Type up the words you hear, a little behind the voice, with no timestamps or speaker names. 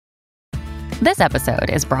This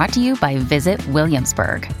episode is brought to you by Visit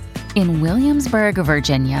Williamsburg. In Williamsburg,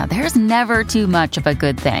 Virginia, there's never too much of a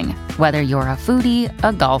good thing. Whether you're a foodie,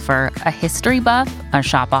 a golfer, a history buff, a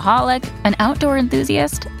shopaholic, an outdoor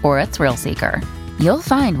enthusiast, or a thrill seeker, you'll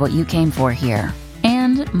find what you came for here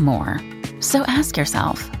and more. So ask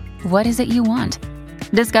yourself, what is it you want?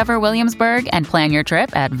 Discover Williamsburg and plan your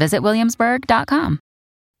trip at visitwilliamsburg.com.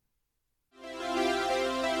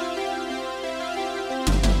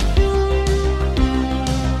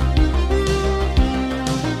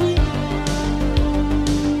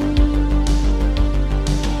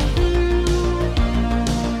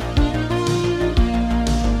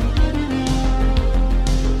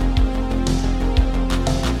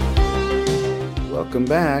 Welcome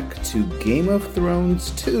back to Game of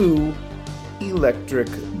Thrones 2, Electric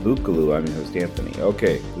Boogaloo. I'm your host, Anthony.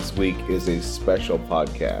 Okay, this week is a special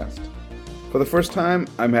podcast. For the first time,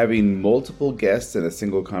 I'm having multiple guests in a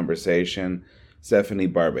single conversation. Stephanie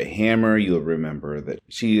Barba Hammer, you'll remember that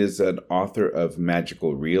she is an author of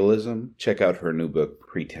magical realism. Check out her new book,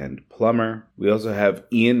 Pretend Plumber. We also have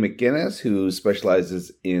Ian McGuinness, who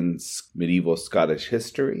specializes in medieval Scottish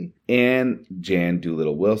history, and Jan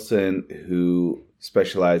Doolittle Wilson, who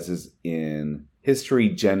specializes in history,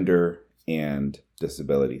 gender, and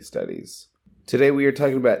disability studies. Today we are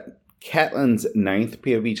talking about Catelyn's 9th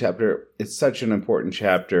POV chapter. It's such an important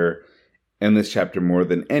chapter, and this chapter more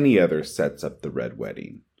than any other sets up the Red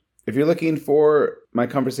Wedding. If you're looking for my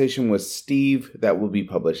conversation with Steve, that will be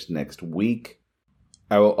published next week.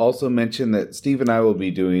 I will also mention that Steve and I will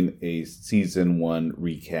be doing a season 1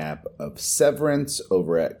 recap of Severance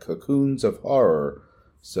over at Cocoons of Horror,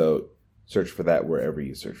 so search for that wherever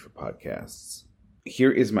you search for podcasts.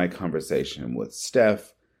 Here is my conversation with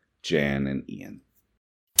Steph, Jan, and Ian.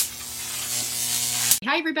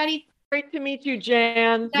 Hi, everybody. Great to meet you,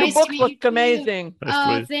 Jan. Nice Your to book meet looked you. amazing.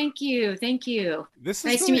 Oh, thank you. Thank you. This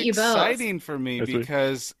Nice is to really meet you both. exciting for me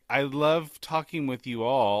because I love talking with you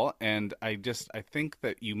all, and I think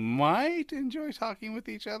that you might enjoy talking with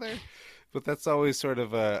each other, but that's always sort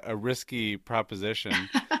of a risky proposition.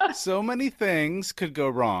 So many things could go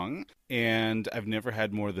wrong, and I've never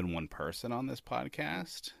had more than one person on this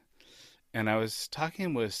podcast. And I was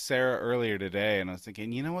talking with Sarah earlier today, and I was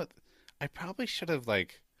thinking, you know what? I probably should have,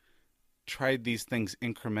 tried these things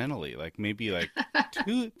incrementally, maybe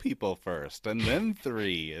 2 people first and then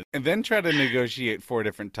 3 and then try to negotiate 4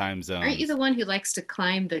 different time zones. Aren't you the one who likes to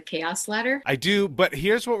climb the chaos ladder? I do, but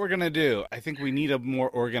here's what we're going to do. I think we need a more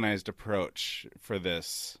organized approach for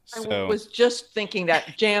this. I was just thinking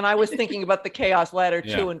that, Jan. I was thinking about the chaos ladder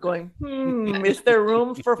too, and going, is there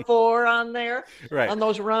room for 4 on there? Right. On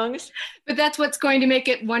those rungs? But that's what's going to make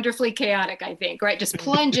it wonderfully chaotic, I think, right? Just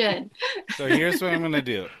plunge in. So here's what I'm going to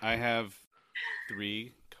do. I have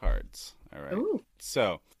 3 cards. All right. Ooh.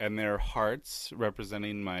 So, and they're hearts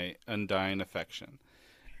representing my undying affection.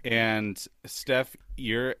 And Steph,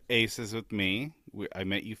 your ace is with me. I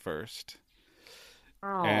met you first.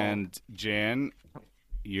 Oh. And Jan,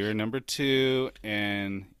 you're number 2,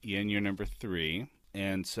 and Ian, you're number 3.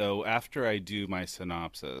 And so after I do my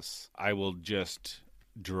synopsis, I will just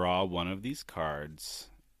draw one of these cards,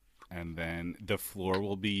 and then the floor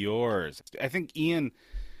will be yours. I think Ian,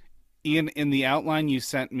 in the outline you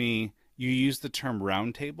sent me, you used the term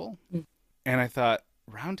round table. And I thought,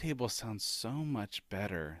 round table sounds so much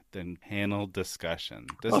better than panel discussion.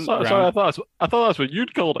 Sorry, I thought that's what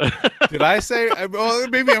you'd called it. Did I say? Well,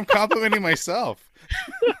 maybe I'm complimenting myself.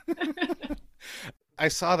 I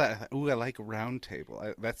saw that. I thought, ooh, I like round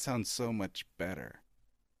table. That sounds so much better.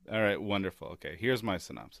 All right, wonderful. Okay, here's my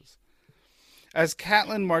synopsis. As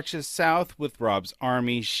Catelyn marches south with Robb's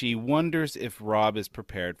army, she wonders if Robb is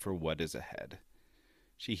prepared for what is ahead.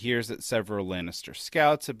 She hears that several Lannister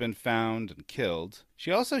scouts have been found and killed.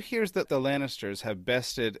 She also hears that the Lannisters have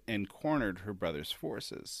bested and cornered her brother's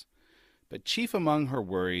forces. But chief among her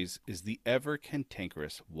worries is the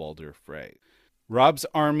ever-cantankerous Walder Frey. Robb's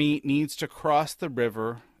army needs to cross the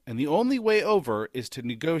river, and the only way over is to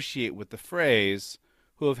negotiate with the Freys,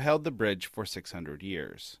 who have held the bridge for 600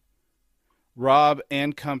 years. Robb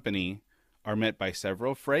and company are met by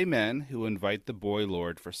several Frey men who invite the boy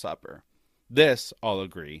lord for supper. This, all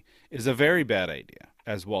agree, is a very bad idea,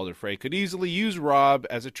 as Walder Frey could easily use Robb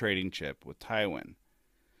as a trading chip with Tywin.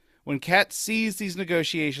 When Cat sees these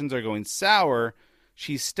negotiations are going sour,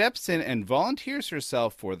 she steps in and volunteers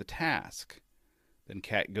herself for the task. Then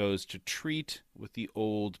Cat goes to treat with the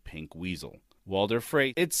old pink weasel. Walder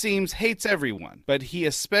Frey, it seems, hates everyone, but he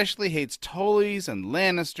especially hates Tullys and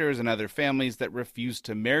Lannisters and other families that refuse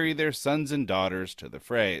to marry their sons and daughters to the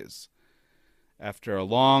Freys. After a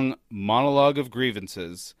long monologue of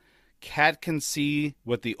grievances, Kat can see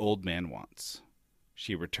what the old man wants.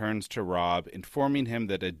 She returns to Robb, informing him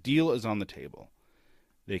that a deal is on the table.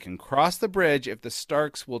 They can cross the bridge if the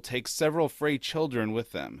Starks will take several Frey children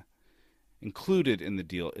with them. Included in the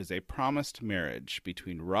deal is a promised marriage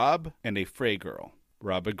between Robb and a Frey girl.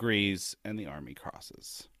 Robb agrees, and the army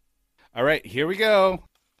crosses. All right, here we go.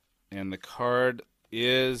 And the card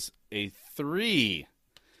is a 3.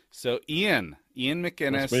 So, Ian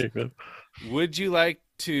McInnes, would you like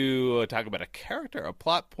to talk about a character, a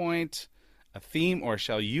plot point, a theme, or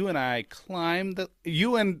shall you and I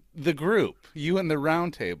you and the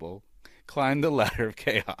round table, climb the ladder of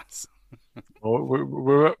chaos? Well,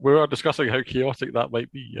 we were discussing how chaotic that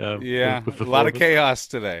might be. With a lot of chaos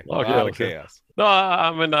today. A lot of chaos. No,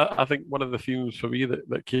 I mean, I think one of the themes for me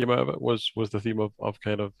that came out of it was the theme of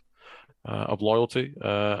kind of loyalty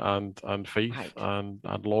and faith, right,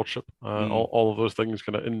 and lordship. All of those things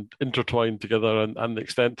kind of intertwined together, and the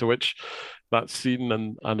extent to which that's seen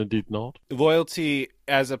and indeed not. Loyalty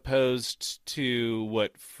as opposed to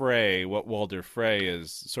what Walder Frey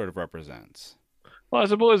sort of represents. Well, I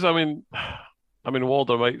suppose, I mean,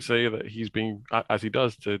 Walder might say that he's being, as he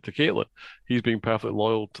does to Caitlin, he's being perfectly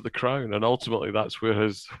loyal to the crown, and ultimately that's where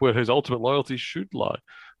his ultimate loyalty should lie.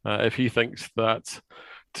 If he thinks that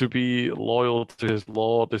to be loyal to his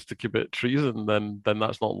lord is to commit treason, then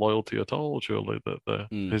that's not loyalty at all. Surely that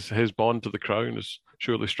his bond to the crown is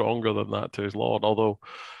surely stronger than that to his lord. Although,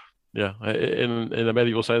 yeah, in a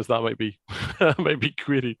medieval sense, that might be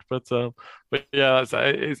queried. But yeah, it's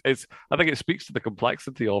I think it speaks to the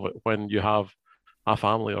complexity of it when you have a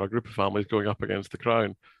family or a group of families going up against the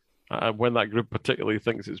crown, and when that group particularly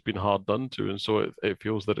thinks it's been hard done to, and so it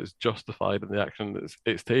feels that it's justified in the action that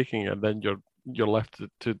it's taking, and then you're left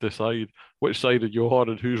to decide which side of your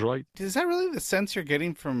and who's right. Is that really the sense you're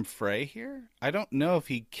getting from Frey here? I don't know if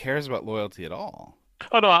he cares about loyalty at all.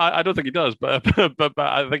 Oh no, I don't think he does, but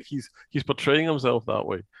I think he's portraying himself that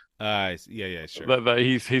way. Yeah, sure. That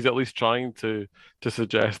he's at least trying to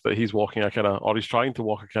suggest that he's walking he's trying to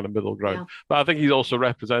walk a kind of middle ground. Yeah. But I think he's also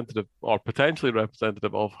representative, or potentially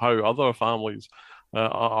representative, of how other families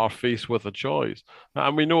are faced with a choice.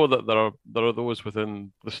 And we know that there are those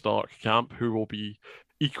within the Stark camp who will be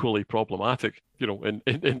equally problematic,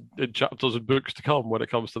 in chapters and books to come when it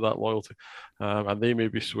comes to that loyalty, and they may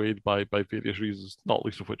be swayed by various reasons, not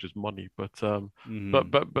least of which is money. But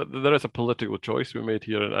there is a political choice to be made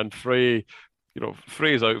here, and Frey,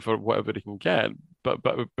 Frey's out for whatever he can get, but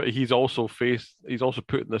he's also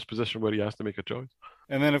put in this position where he has to make a choice.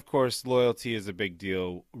 And then, of course, loyalty is a big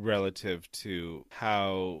deal relative to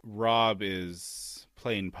how Robb is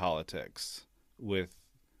playing politics with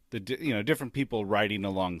the different people riding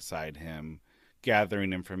alongside him,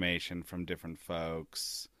 gathering information from different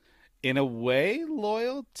folks. In a way,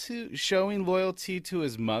 showing loyalty to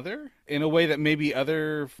his mother in a way that maybe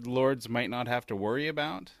other lords might not have to worry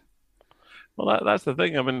about. Well, that's the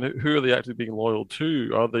thing. I mean, who are they actually being loyal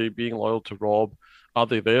to? Are they being loyal to Robb? Are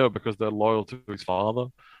they there because they're loyal to his father?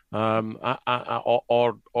 Or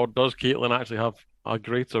does Caitlin actually have a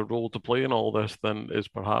greater role to play in all this than is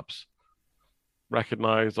perhaps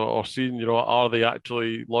recognized or seen? Are they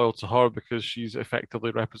actually loyal to her because she's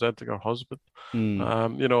effectively representing her husband?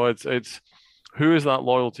 It's who is that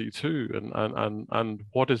loyalty to, and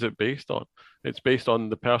what is it based on? It's based on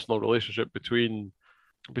the personal relationship between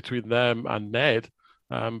them and Ned,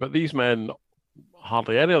 but these men,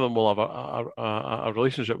 hardly any of them will have a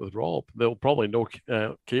relationship with Robb. They'll probably know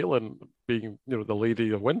Caitlin being the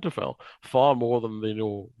Lady of Winterfell far more than they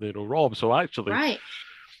know Robb. So actually, right,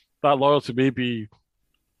 that loyalty may be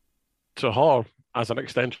to her as an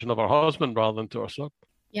extension of her husband rather than to her son.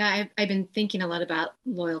 Yeah, I've been thinking a lot about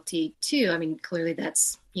loyalty too. I mean, clearly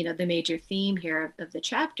that's, the major theme here of the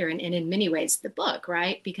chapter, and in many ways the book,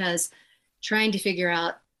 right? Because trying to figure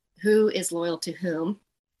out who is loyal to whom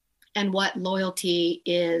and what loyalty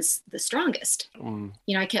is the strongest.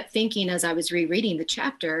 I kept thinking as I was rereading the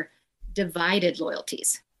chapter, divided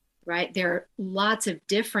loyalties, right? There are lots of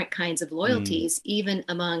different kinds of loyalties, even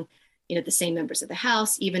among, the same members of the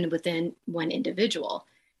house, even within one individual.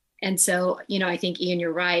 And so, I think, Ian,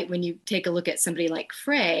 you're right. When you take a look at somebody like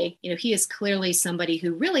Frey, he is clearly somebody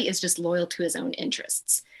who really is just loyal to his own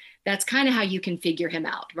interests. That's kind of how you can figure him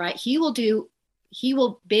out, right? He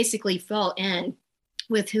will basically fall in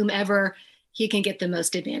with whomever he can get the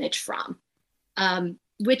most advantage from,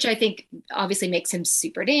 which I think obviously makes him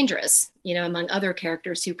super dangerous, among other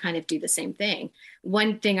characters who kind of do the same thing.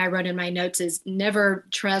 One thing I wrote in my notes is never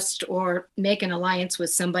trust or make an alliance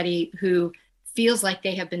with somebody who feels like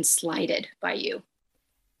they have been slighted by you.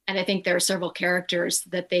 And I think there are several characters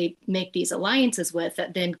that they make these alliances with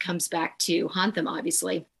that then comes back to haunt them,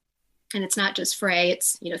 obviously, And it's not just Frey,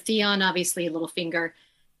 it's, Theon, obviously, Littlefinger.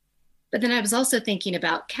 But then I was also thinking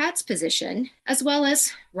about Kat's position as well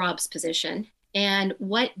as Robb's position, and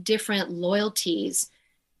what different loyalties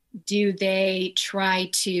do they try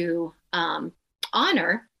to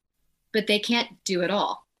honor, but they can't do it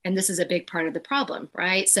all. And this is a big part of the problem,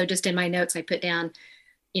 right? So just in my notes, I put down,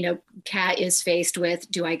 Kat is faced with,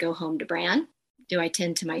 do I go home to Bran? Do I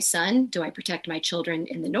tend to my son? Do I protect my children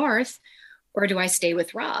in the north? Or do I stay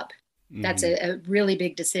with Robb? Mm-hmm. That's a really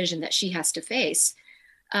big decision that she has to face.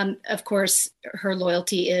 Of course, her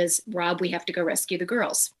loyalty is, Robb, we have to go rescue the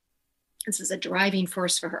girls. This is a driving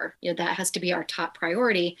force for her. That has to be our top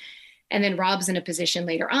priority. And then Robb's in a position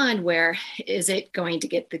later on where, is it going to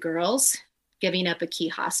get the girls, giving up a key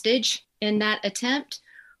hostage in that attempt?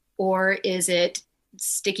 Or is it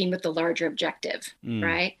sticking with the larger objective,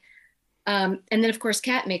 right? And then, of course,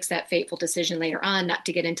 Kat makes that fateful decision later on, not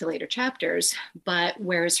to get into later chapters, but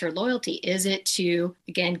where is her loyalty? Is it to,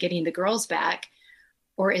 again, getting the girls back?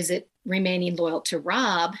 Or is it remaining loyal to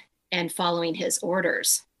Robb and following his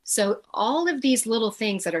orders? So all of these little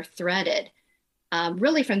things that are threaded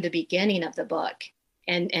really from the beginning of the book,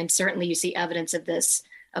 and certainly you see evidence of this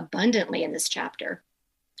abundantly in this chapter,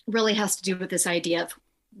 really has to do with this idea of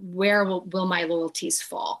where will my loyalties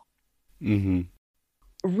fall? Mm-hmm.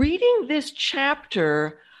 Reading this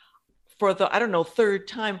chapter for the, third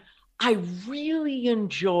time, I really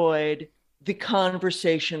enjoyed the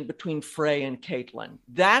conversation between Frey and Catelyn.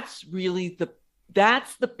 That's really the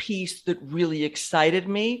piece that really excited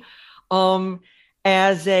me.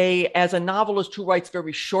 As a novelist who writes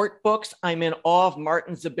very short books, I'm in awe of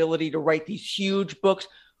Martin's ability to write these huge books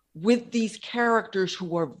with these characters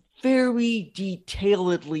who are very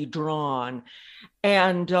detailedly drawn.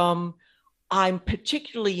 And I'm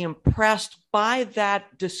particularly impressed by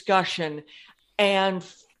that discussion and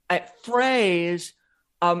at Frey's,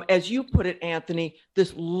 as you put it, Anthony,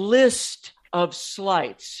 this list of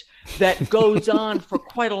slights that goes on for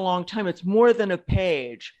quite a long time. It's more than a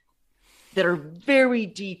page, that are very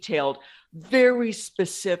detailed, very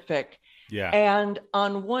specific. Yeah. And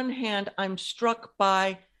on one hand, I'm struck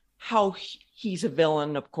by how he's a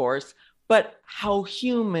villain, of course, but how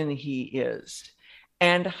human he is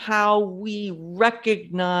and how we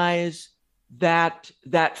recognize that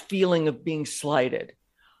feeling of being slighted.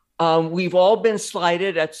 We've all been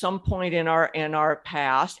slighted at some point in our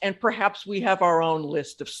past, and perhaps we have our own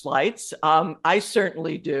list of slights. I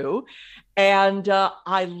certainly do. And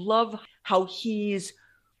I love how he's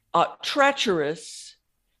treacherous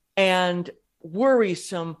and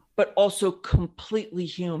worrisome, but also completely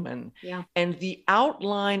human. Yeah. And the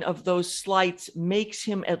outline of those slights makes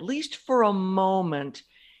him, at least for a moment,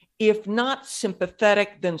 if not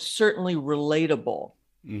sympathetic, then certainly relatable.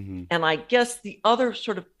 Mm-hmm. And I guess the other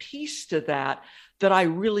sort of piece to that I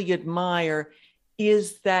really admire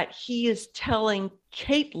is that he is telling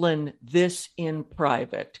Catelyn this in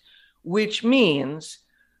private, which means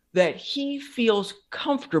that he feels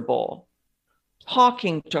comfortable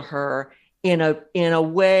talking to her in a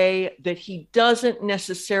way that he doesn't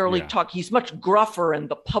necessarily talk. He's much gruffer in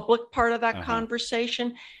the public part of that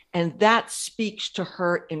conversation. And that speaks to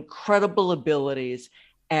her incredible abilities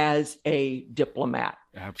as a diplomat.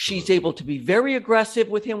 Absolutely. She's able to be very aggressive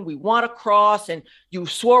with him. We want to cross, and you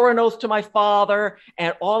swore an oath to my father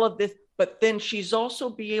and all of this. But then she's also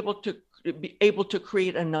be able to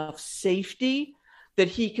create enough safety that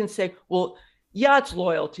he can say, well, yeah, it's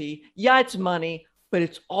loyalty. Yeah, it's money. But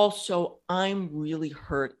it's also, I'm really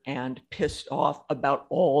hurt and pissed off about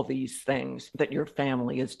all these things that your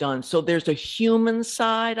family has done. So there's a human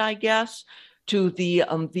side, I guess, to the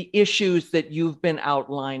issues that you've been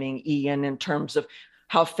outlining, Ian, in terms of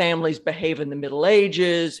how families behave in the Middle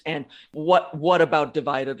Ages and what about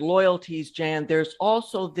divided loyalties, Jan. There's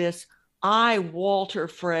also this, Walter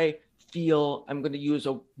Frey, feel, I'm going to use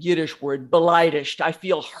a Yiddish word, beleidigt. I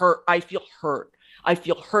feel hurt. I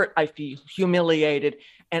feel humiliated,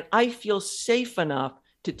 and I feel safe enough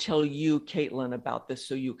to tell you, Catelyn, about this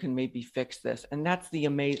so you can maybe fix this. And that's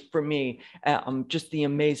for me, just the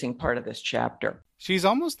amazing part of this chapter. She's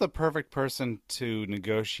almost the perfect person to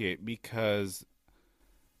negotiate, because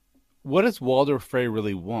what does Walder Frey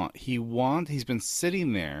really want? He's been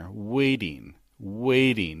sitting there waiting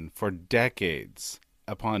for decades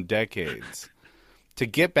upon decades to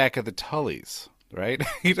get back at the Tullys. Right?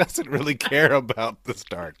 He doesn't really care about the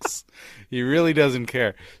Starks. He really doesn't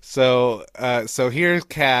care. So here's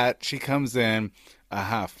Kat. She comes in.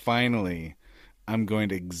 Finally, I'm going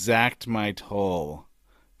to exact my toll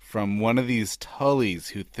from one of these Tullys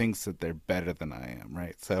who thinks that they're better than I am,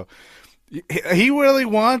 right? So He really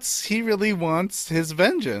wants his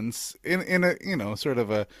vengeance in a, sort of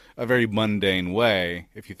a very mundane way,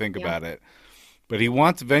 if you think about it. But he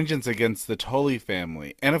wants vengeance against the Tully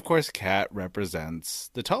family. And of course, Kat represents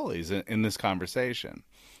the Tullys in this conversation.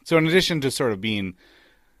 So in addition to sort of being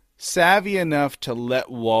savvy enough to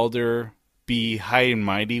let Walder be high and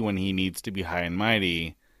mighty when he needs to be high and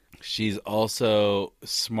mighty, she's also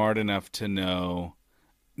smart enough to know,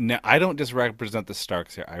 now, I don't just represent the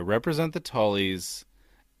Starks here. I represent the Tullys,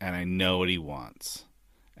 and I know what he wants.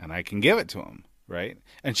 And I can give it to him, right?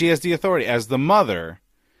 And she has the authority. As the mother,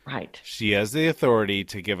 Right. she has the authority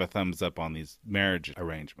to give a thumbs up on these marriage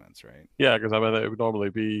arrangements, right? Yeah, because I mean, it would normally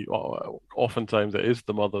be, oftentimes it is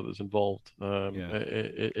the mother that's involved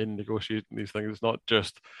in negotiating these things. It's not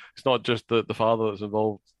just the father that's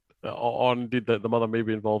involved, or indeed the mother may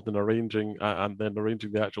be involved in arranging and then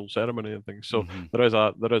arranging the actual ceremony and things. So there is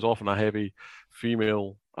often a heavy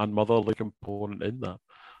female and motherly component in that.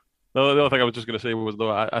 The other thing I was just going to say was,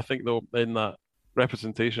 though, I think, though, in that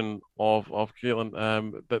representation of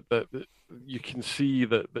Caitlin, that you can see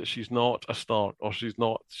that she's not a Stark, or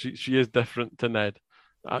she is different to Ned,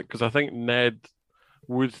 because I think Ned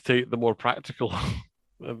would take the more practical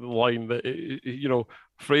line that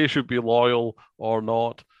Frey should be loyal or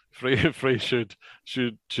not. Frey should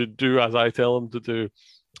do as I tell him to do,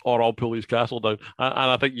 or I'll pull his castle down. And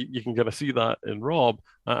I think you can kind of see that in Robb,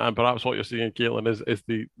 and perhaps what you're seeing in Caitlin is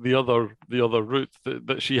the other route,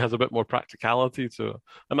 that she has a bit more practicality to her.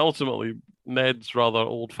 And ultimately, Ned's rather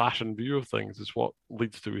old-fashioned view of things is what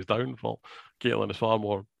leads to his downfall. Caitlin is far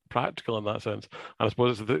more practical in that sense, and I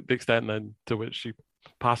suppose it's the extent then to which she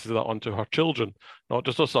passes that on to her children, not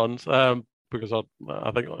just her sons, because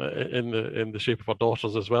I think in the shape of her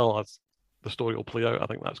daughters as well, as the story will play out, I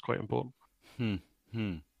think that's quite important.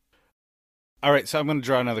 All right, so I'm going to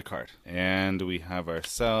draw another card. And we have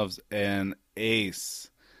ourselves an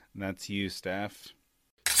ace. And that's you, Steph.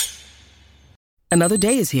 Another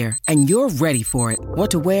day is here, and you're ready for it.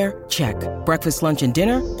 What to wear? Check. Breakfast, lunch, and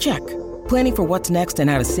dinner? Check. Planning for what's next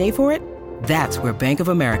and how to save for it? That's where Bank of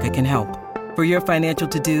America can help. For your financial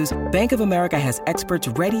to-dos, Bank of America has experts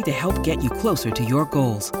ready to help get you closer to your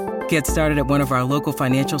goals. Get started at one of our local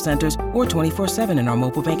financial centers or 24/7 in our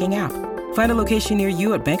mobile banking app. Find a location near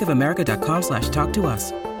you at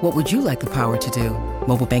bankofamerica.com/talktous. What would you like the power to do?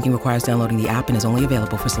 Mobile banking requires downloading the app and is only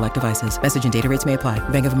available for select devices. Message and data rates may apply.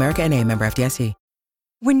 Bank of America N.A., member FDIC.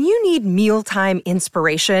 When you need mealtime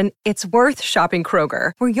inspiration, it's worth shopping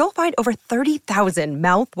Kroger, where you'll find over 30,000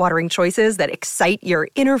 mouth-watering choices that excite your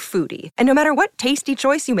inner foodie. And no matter what tasty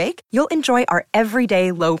choice you make, you'll enjoy our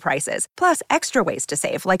everyday low prices, plus extra ways to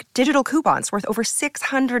save, like digital coupons worth over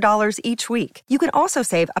 $600 each week. You can also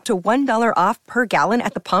save up to $1 off per gallon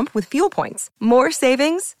at the pump with fuel points. More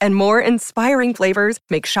savings and more inspiring flavors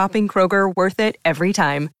make shopping Kroger worth it every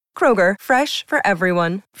time. Kroger, fresh for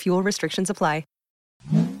everyone. Fuel restrictions apply.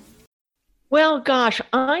 Well, gosh,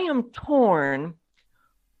 I am torn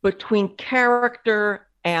between character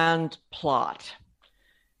and plot.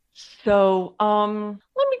 So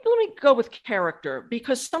let me go with character,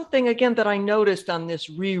 because something, again, that I noticed on this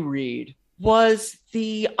reread was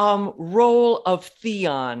the role of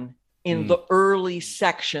Theon in the early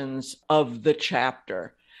sections of the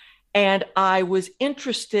chapter. And I was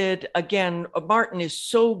interested, again, Martin is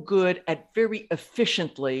so good at very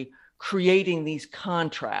efficiently creating these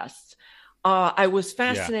contrasts. I was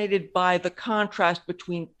fascinated by the contrast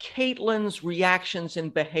between Caitlyn's reactions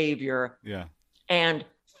and behavior and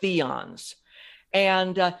Theon's.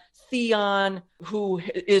 And Theon, who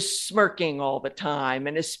is smirking all the time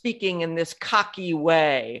and is speaking in this cocky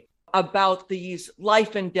way about these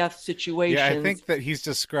life and death situations. Yeah, I think that he's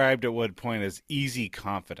described at one point as easy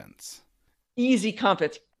confidence. Easy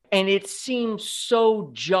confidence. And it seems so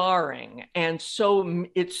jarring, and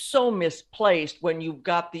it's so misplaced when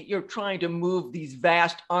you're trying to move these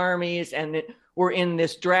vast armies, and we're in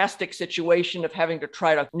this drastic situation of having to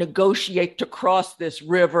try to negotiate to cross this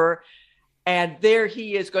river. And there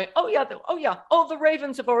he is going, the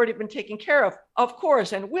ravens have already been taken care of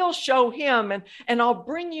course, and we'll show him, and I'll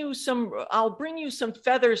bring you some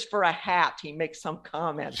feathers for a hat. He makes some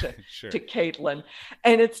comment to Caitlin,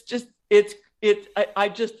 and I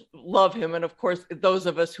just love him. And of course, those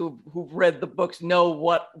of us who've read the books know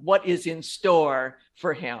what is in store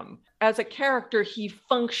for him. As a character, he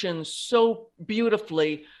functions so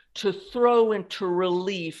beautifully to throw into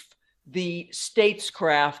relief the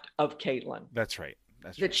statescraft of Caitlin. That's right.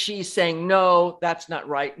 That she's saying, no, that's not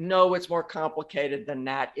right. No, it's more complicated than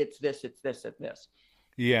that. It's this, it's this, it's this.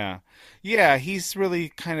 Yeah. Yeah, he's really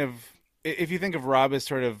kind of if you think of Rob as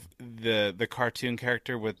sort of the cartoon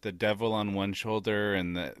character with the devil on one shoulder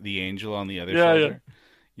and the angel on the other shoulder,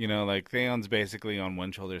 you know, like Theon's basically on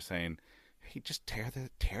one shoulder saying, "Hey, just tear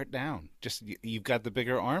it down. Just you've got the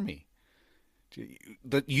bigger army.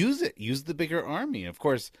 Use it. Use the bigger army." Of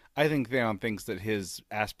course, I think Theon thinks that his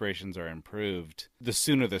aspirations are improved the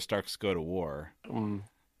sooner the Starks go to war.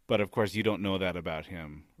 But of course, you don't know that about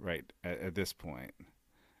him right at this point.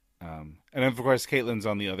 And of course, Caitlyn's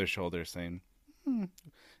on the other shoulder saying,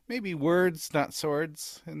 maybe words, not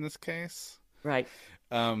swords in this case. Right.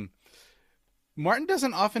 Martin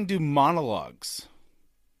doesn't often do monologues.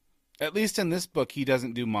 At least in this book, he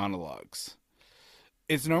doesn't do monologues.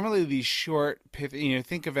 It's normally these short, pithy, you know,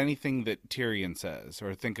 think of anything that Tyrion says,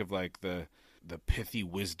 or think of like the pithy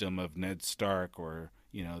wisdom of Ned Stark, or,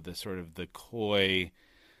 you know, the sort of the coy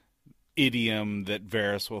idiom that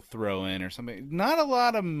Varys will throw in or something. Not a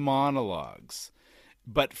lot of monologues,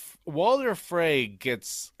 but Walder Frey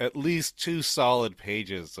gets at least 2 solid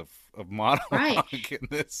pages of monologue in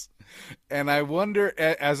this. And I wonder,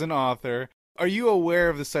 as an author, are you aware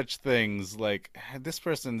of such things like, this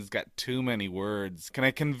person's got too many words? Can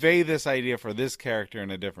I convey this idea for this character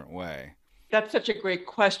in a different way? That's such a great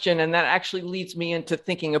question. And that actually leads me into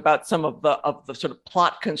thinking about some of the sort of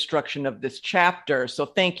plot construction of this chapter. So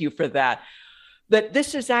thank you for that. That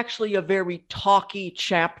this is actually a very talky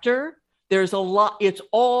chapter. There's a lot, it's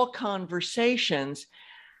all conversations.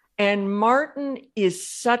 And Martin is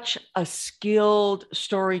such a skilled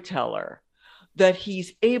storyteller that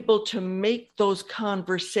he's able to make those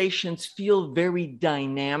conversations feel very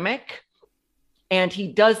dynamic. And he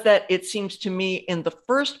does that, it seems to me, in the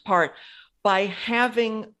first part, by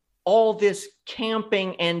having all this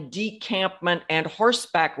camping and decampment and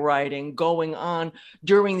horseback riding going on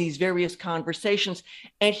during these various conversations.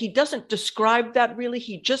 And he doesn't describe that really.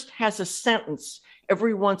 He just has a sentence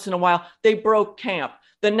every once in a while. They broke camp.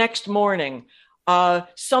 The next morning,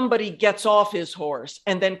 somebody gets off his horse,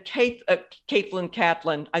 and then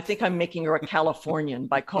Catelyn, I think I'm making her a Californian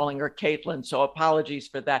by calling her Caitlin, so apologies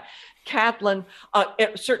for that. Catelyn,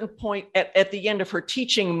 at a certain point at the end of her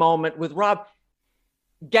teaching moment with Rob,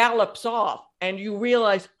 gallops off, and you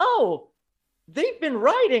realize, oh, they've been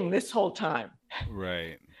riding this whole time.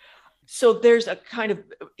 Right. So there's a kind of,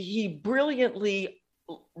 he brilliantly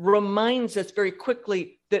reminds us very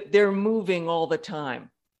quickly that they're moving all the time.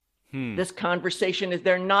 This conversation is,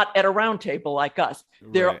 they're not at a round table like us.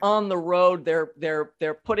 They're on the road.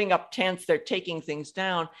 They're putting up tents. They're taking things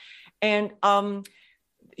down. And Martin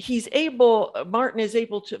is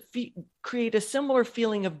able to create a similar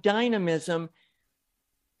feeling of dynamism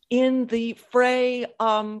in the Frey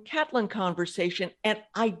Catelyn conversation. And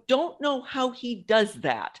I don't know how he does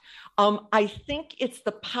that. I think it's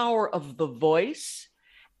the power of the voice.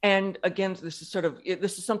 And again, this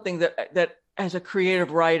is something that as a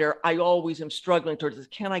creative writer, I always am struggling towards this.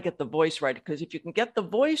 Can I get the voice right? Because if you can get the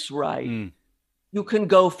voice right, you can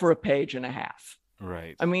go for a page and a half.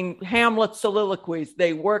 Right. I mean, Hamlet's soliloquies,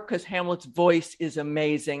 they work because Hamlet's voice is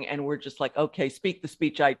amazing. And we're just like, okay, speak the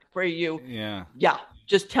speech I pray you. Yeah. Yeah.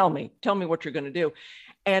 Just tell me what you're going to do.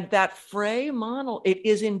 And that Frey monologue, it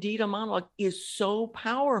is indeed a monologue, is so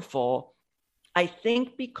powerful. I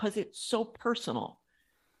think because it's so personal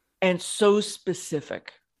and so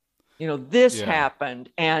specific. You know, this happened,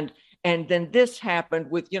 and then this happened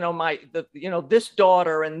with, this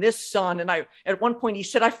daughter and this son. And at one point he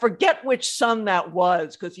said, I forget which son that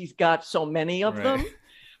was, because he's got so many of them,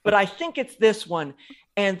 but I think it's this one.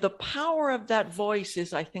 And the power of that voice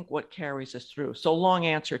is, I think, what carries us through. So long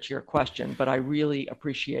answer to your question, but I really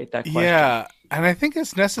appreciate that question. Yeah. And I think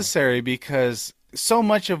it's necessary because so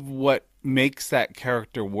much of what makes that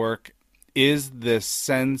character work is this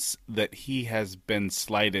sense that he has been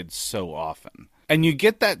slighted so often. And you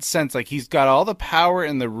get that sense, like he's got all the power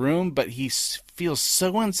in the room, but he feels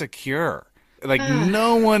so insecure. Like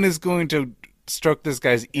no one is going to stroke this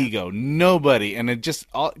guy's ego. Nobody. And it just,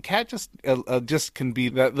 Cat just can be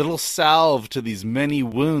that little salve to these many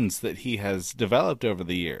wounds that he has developed over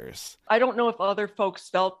the years. I don't know if other folks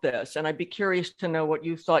felt this, and I'd be curious to know what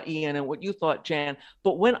you thought, Ian, and what you thought, Jan.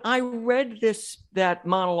 But when I read that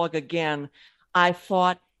monologue again, I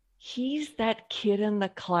thought, he's that kid in the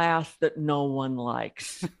class that no one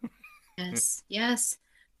likes. Yes.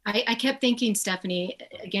 I kept thinking, Stephanie,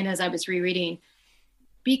 again, as I was rereading,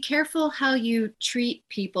 be careful how you treat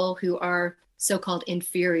people who are so-called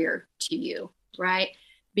inferior to you, right?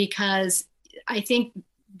 Because I think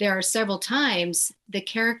there are several times the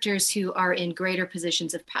characters who are in greater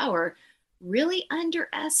positions of power really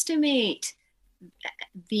underestimate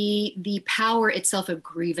the power itself of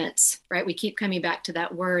grievance, right? We keep coming back to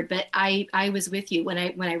that word, but I was with you when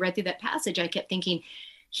I read through that passage. I kept thinking,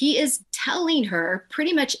 he is telling her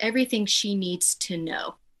pretty much everything she needs to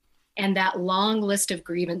know, and that long list of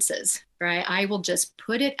grievances, right? I will just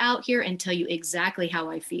put it out here and tell you exactly how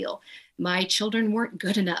I feel. My children weren't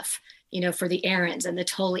good enough, for the errands and the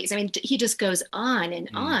Tullys. I mean, he just goes on and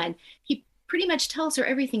on. He pretty much tells her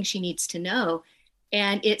everything she needs to know.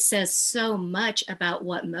 And it says so much about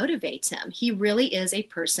what motivates him. He really is a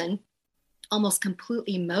person almost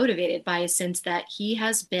completely motivated by a sense that he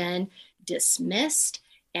has been dismissed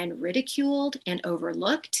and ridiculed and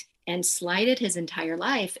overlooked and slighted his entire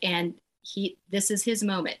life. And this is his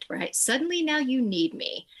moment, right? Suddenly now you need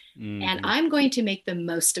me. And I'm going to make the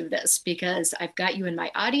most of this because I've got you in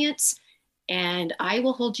my audience and I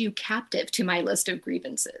will hold you captive to my list of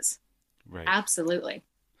grievances. Right. Absolutely.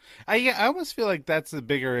 I almost feel like that's the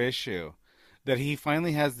bigger issue, that he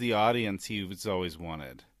finally has the audience he's always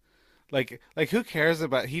wanted. Like who cares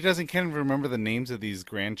about? He can't even remember the names of these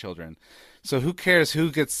grandchildren, so who cares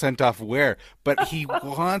who gets sent off where? But he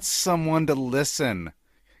wants someone to listen.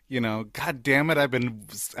 God damn it! I've been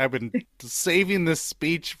saving this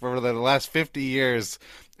speech for the last 50 years,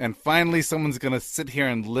 and finally someone's gonna sit here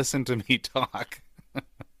and listen to me talk.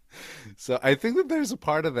 So I think that there's a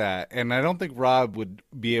part of that, and I don't think Rob would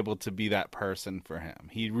be able to be that person for him.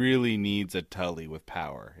 He really needs a Tully with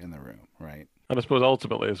power in the room, right? And I suppose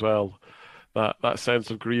ultimately as well, that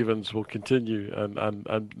sense of grievance will continue, and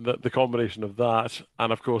the combination of that,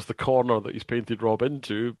 and of course the corner that he's painted Rob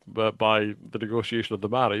into by the negotiation of the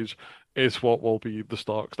marriage, is what will be the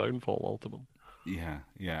Stark's downfall ultimately. Yeah,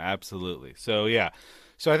 absolutely. So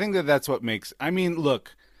I think that's what makes. I mean,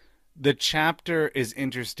 look. The chapter is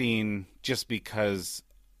interesting just because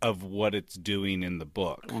of what it's doing in the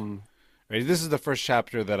book. Right? This is the first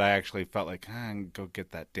chapter that I actually felt like, go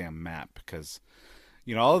get that damn map, because,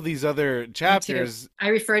 all of these other chapters. I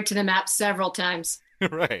referred to the map several times.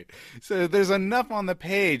 Right. So there's enough on the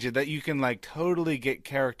page that you can totally get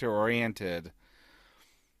character oriented.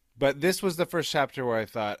 But this was the first chapter where I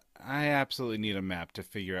thought, I absolutely need a map to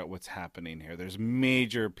figure out what's happening here. There's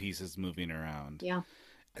major pieces moving around. Yeah.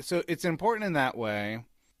 So it's important in that way.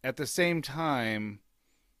 At the same time,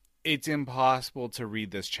 it's impossible to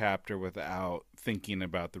read this chapter without thinking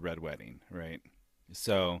about the Red Wedding, right?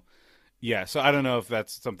 So, so I don't know if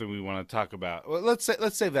that's something we want to talk about. Well, let's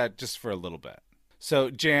say that just for a little bit. So,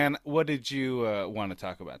 Jan, what did you want to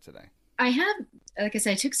talk about today? I have, like I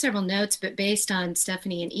said, I took several notes, but based on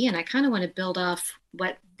Stephanie and Ian, I kind of want to build off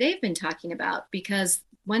what they've been talking about, because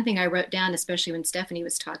one thing I wrote down, especially when Stephanie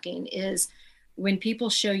was talking, is when people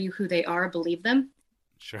show you who they are, believe them.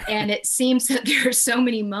 Sure. And it seems that there are so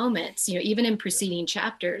many moments, even in preceding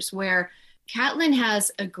chapters, where Catelyn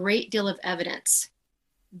has a great deal of evidence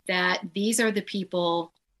that these are the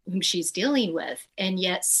people whom she's dealing with, and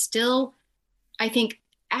yet still, I think,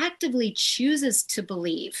 actively chooses to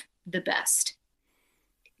believe the best.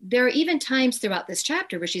 There are even times throughout this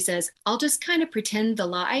chapter where she says, I'll just kind of pretend the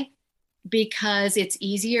lie because it's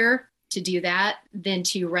easier to do that than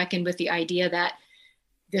to reckon with the idea that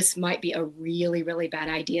this might be a really, really bad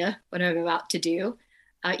idea, what I'm about to do.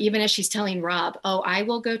 Even as she's telling Rob, I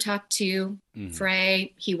will go talk to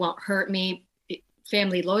Frey. He won't hurt me.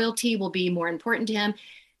 Family loyalty will be more important to him.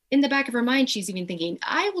 In the back of her mind, she's even thinking,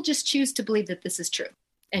 I will just choose to believe that this is true.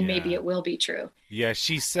 And maybe it will be true. Yeah,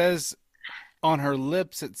 she says on her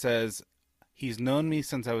lips, it says, he's known me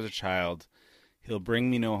since I was a child. He'll bring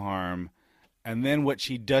me no harm. And then what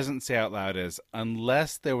she doesn't say out loud is,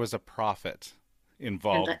 unless there was a prophet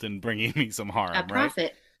involved in bringing me some harm, a prophet,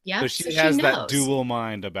 right? Yeah. So she has that dual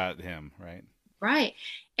mind about him, right? Right.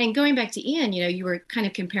 And going back to Ian, you were kind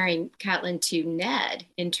of comparing Catelyn to Ned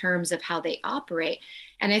in terms of how they operate.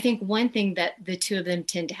 And I think one thing that the two of them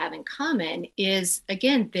tend to have in common is,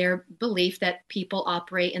 again, their belief that people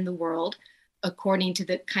operate in the world according to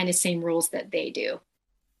the kind of same rules that they do.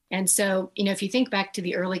 And so, if you think back to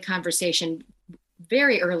the early conversation,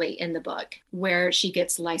 very early in the book, where she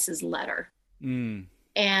gets Lysa's letter.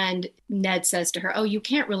 And Ned says to her, you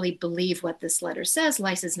can't really believe what this letter says.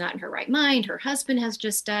 Lysa's not in her right mind. Her husband has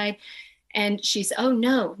just died. And she's,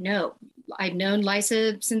 no. I've known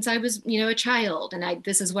Lysa since I was, a child. And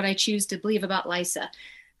this is what I choose to believe about Lysa.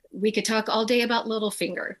 We could talk all day about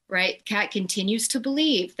Littlefinger, right? Cat continues to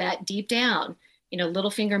believe that deep down,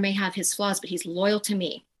 Littlefinger may have his flaws, but he's loyal to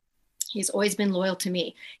me. He's always been loyal to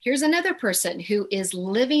me. Here's another person who is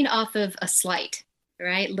living off of a slight,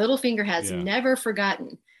 right? Littlefinger has never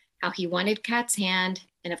forgotten how he wanted Cat's hand.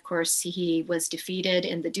 And of course, he was defeated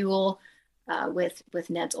in the duel with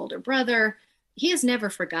Ned's older brother. he has never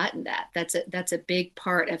forgotten that. That's a big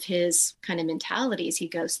part of his kind of mentality as he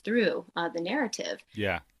goes through the narrative.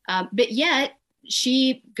 Yeah. But yet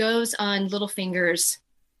she goes on Littlefinger's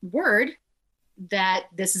word that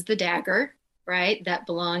this is the dagger, right, that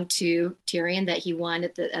belonged to Tyrion, that he won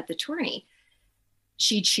at the tourney.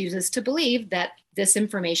 She chooses to believe that this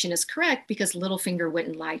information is correct because Littlefinger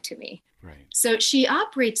wouldn't lie to me. Right. So she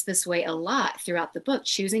operates this way a lot throughout the book,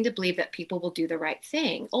 choosing to believe that people will do the right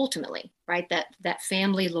thing ultimately, right? That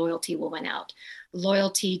family loyalty will win out,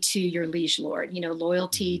 loyalty to your liege lord,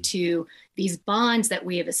 loyalty to these bonds that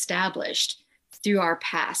we have established through our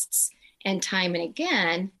pasts. And time and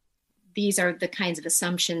again, these are the kinds of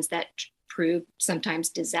assumptions that prove sometimes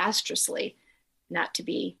disastrously not to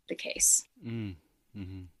be the case.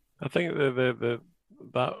 Mm-hmm. I think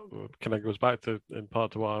that kind of goes back to, in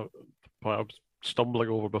part, to what I was stumbling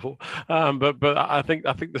over before. But I think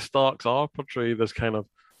the Starks are portrayed as kind of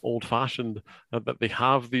old-fashioned, that they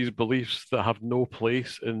have these beliefs that have no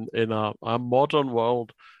place in a modern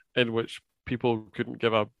world in which people couldn't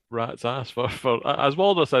give a rat's ass for as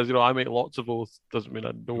Waldo says, I make lots of oaths, doesn't mean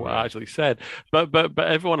I know what I actually said, but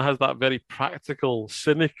everyone has that very practical,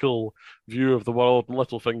 cynical view of the world, and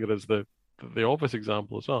Littlefinger is the obvious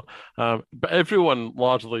example as well. But everyone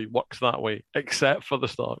largely works that way, except for the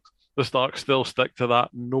Starks. The Starks still stick to that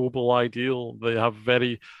noble ideal. They have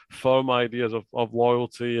very firm ideas of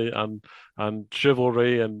loyalty and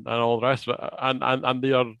chivalry and all the rest of it. And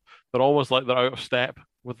they're almost like they're out of step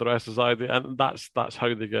with the rest of society, and that's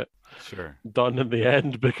how they get done in the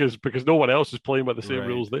end, because no one else is playing by the same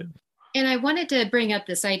rules there. And I wanted to bring up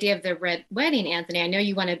this idea of the Red Wedding, Anthony. I know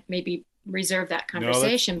you want to maybe reserve that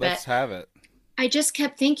conversation, but let's have it. I just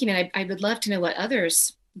kept thinking, and I would love to know what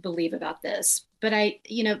others believe about this, but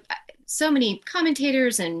so many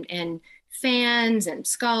commentators and fans and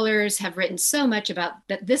scholars have written so much about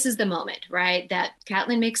that. This is the moment, right? That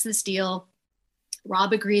Catelyn makes this deal.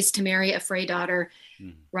 Robb agrees to marry a Frey daughter.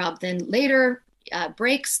 Robb then later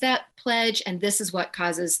breaks that pledge, and this is what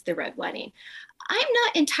causes the Red Wedding. I'm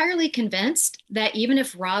not entirely convinced that even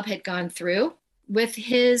if Robb had gone through with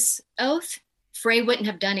his oath, Frey wouldn't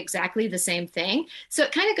have done exactly the same thing. So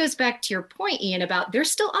it kind of goes back to your point, Ian, about they're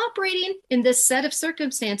still operating in this set of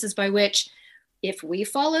circumstances by which if we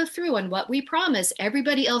follow through on what we promise,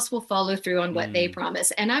 everybody else will follow through on what they promise.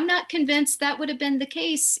 And I'm not convinced that would have been the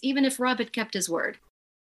case, even if Robb had kept his word.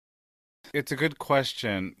 It's a good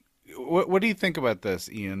question. What do you think about this,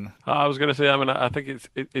 Ian? I was going to say, I think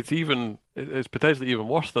it's potentially even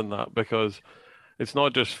worse than that, because it's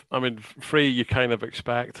not just, Frey you kind of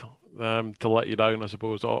expect to let you down, I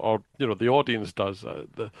suppose, or the audience does.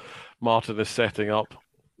 Martin is setting up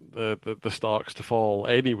the Starks to fall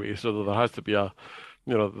anyway, so there has to be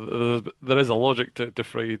there is a logic to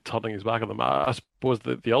Frey turning his back on them. I suppose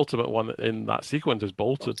the ultimate one in that sequence is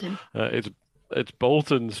Bolton. It's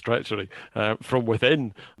Bolton's treachery from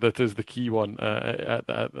within that is the key one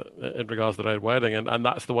in regards to the Red Wedding, and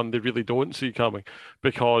that's the one they really don't see coming,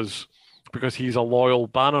 because he's a loyal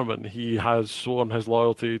bannerman. He has sworn his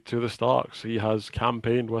loyalty to the Starks. He has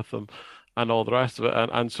campaigned with them and all the rest of it.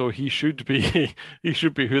 And so he should be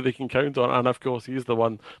who they can count on. And of course, he's the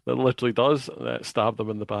one that literally does stab them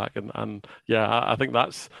in the back. And yeah, I think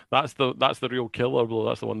that's the real killer blow.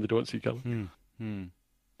 That's the one they don't see coming.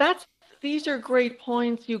 These are great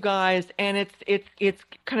points, you guys, and it's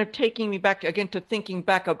kind of taking me back again to thinking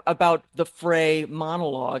back about the Frey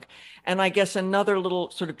monologue. And I guess another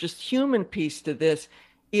little sort of just human piece to this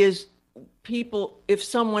is if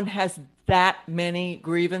someone has that many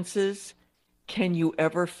grievances, can you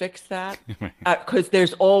ever fix that? Because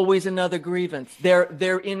there's always another grievance.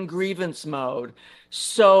 They're in grievance mode.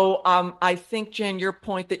 So I think, Jen, your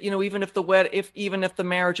point that even if the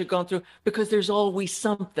marriage had gone through, because there's always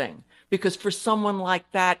something. Because for someone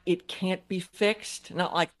like that, it can't be fixed.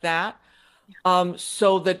 Not like that.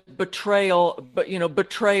 So that betrayal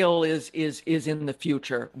is in the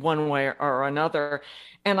future, one way or another.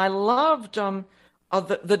 And I loved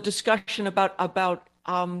the discussion about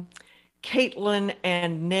Catelyn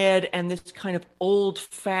and Ned and this kind of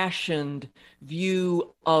old-fashioned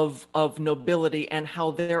view of nobility and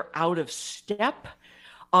how they're out of step,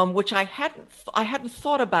 which I hadn't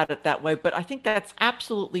thought about it that way, but I think that's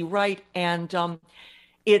absolutely right. And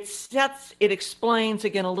it explains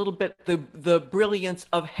again a little bit the brilliance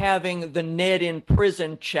of having the Ned in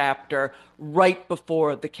prison chapter right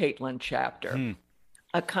before the Catelyn chapter.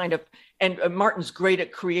 A kind of, and Martin's great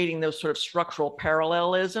at creating those sort of structural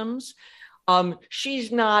parallelisms.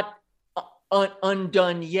 She's not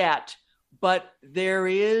undone yet, but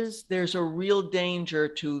there's a real danger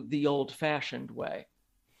to the old-fashioned way.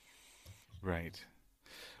 Right.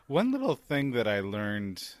 One little thing that I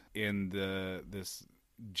learned in this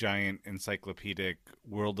giant encyclopedic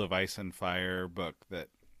World of Ice and Fire book that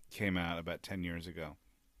came out about 10 years ago.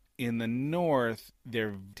 In the North, they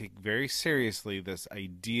take very seriously this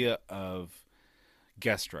idea of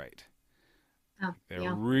guest right. Oh, They're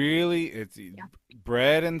yeah. really, it's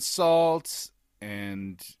bread and salt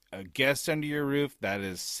and a guest under your roof. That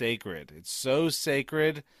is sacred. It's so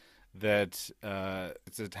sacred that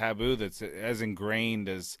it's a taboo that's as ingrained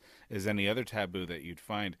as any other taboo that you'd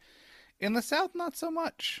find. In the South, not so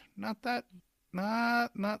much. Not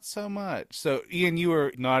so much. So, Ian, you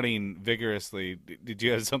were nodding vigorously. Did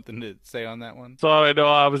you have something to say on that one? Sorry, no,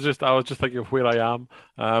 I was just thinking of where I am,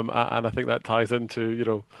 and I think that ties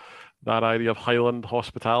into that idea of Highland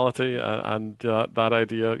hospitality and that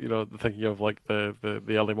idea, thinking of like the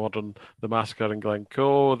early modern, the massacre in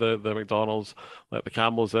Glencoe, the McDonald's, let the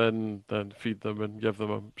camels in, then feed them and give them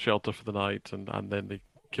a shelter for the night, and then they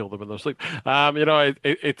kill them in their sleep.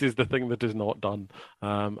 It is the thing that is not done.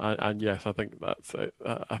 And yes, I think that's it.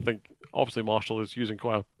 I think obviously Marshall is using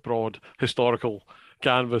quite a broad historical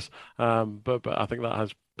canvas, but I think that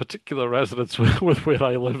has particular resonance with where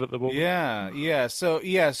I live at the moment. Yeah. So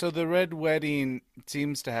the Red Wedding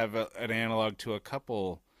seems to have an analog to a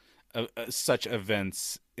couple of such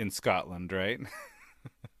events in Scotland, right?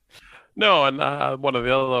 No, and one of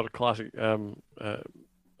the other classic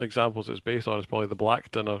examples it's based on is probably the Black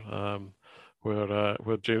Dinner,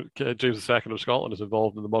 where James II of Scotland is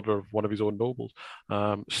involved in the murder of one of his own nobles,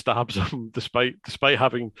 stabs him despite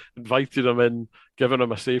having invited him in, given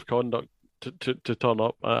him a safe conduct to turn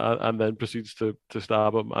up, and then proceeds to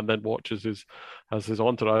stab him, and then watches as his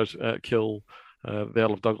entourage kill the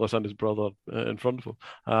Earl of Douglas and his brother in front of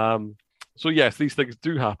him. So yes, these things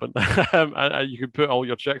do happen, and you can put all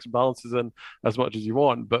your checks and balances in as much as you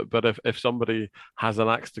want. But if somebody has an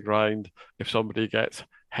axe to grind, if somebody gets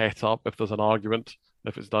het up, if there's an argument,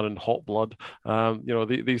 if it's done in hot blood,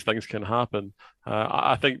 these things can happen.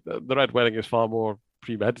 I think the Red Wedding is far more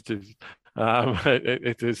premeditated.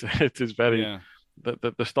 It is very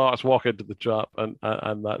the stars walk into the trap,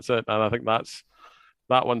 and that's it. And I think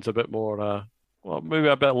that one's a bit more. Well, maybe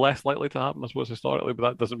a bit less likely to happen, I suppose, historically, but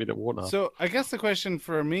that doesn't mean it won't happen. So I guess the question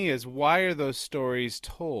for me is, why are those stories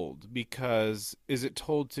told? Because is it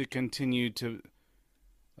told to continue to,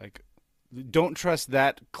 like, don't trust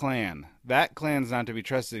that clan. That clan's not to be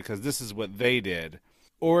trusted because this is what they did.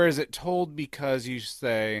 Or is it told because you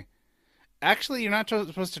say, actually, you're not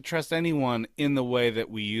supposed to trust anyone in the way that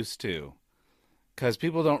we used to? Because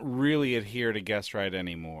people don't really adhere to guest right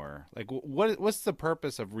anymore. Like, what's the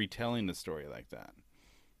purpose of retelling a story like that,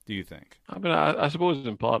 do you think? I mean, I suppose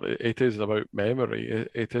in part it is about memory.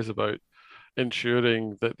 It is about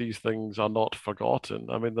ensuring that these things are not forgotten.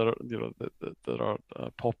 I mean, there are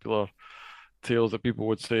popular tales that people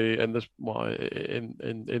would say in the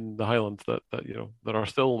Highlands that there are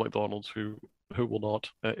still MacDonalds who will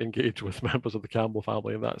not engage with members of the Campbell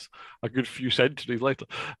family, and that's a good few centuries later.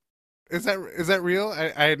 Is that real?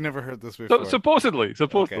 I had never heard this before. Supposedly,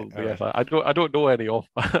 Okay, yes. right. I don't know any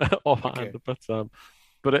offhand, Okay.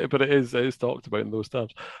 but it is talked about in those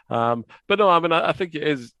terms. But no, I mean, I think it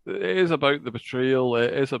is about the betrayal.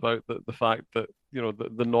 It is about the fact that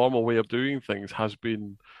the normal way of doing things has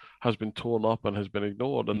been torn up and has been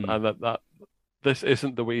ignored, and that this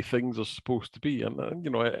isn't the way things are supposed to be. And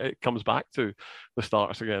it comes back to the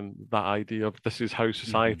starts again, that idea of this is how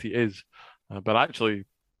society is, but actually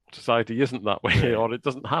society isn't that way, or it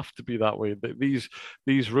doesn't have to be that way.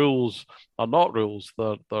 These rules are not rules;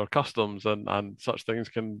 they're customs, and such things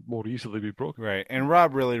can more easily be broken. Right. And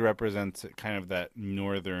Rob really represents kind of that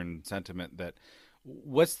northern sentiment that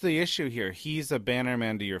what's the issue here? He's a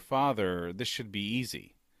bannerman to your father. This should be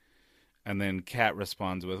easy. And then Kat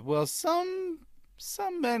responds with, well, some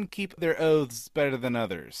men keep their oaths better than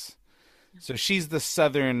others. So she's the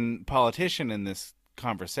southern politician in this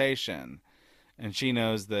conversation. And she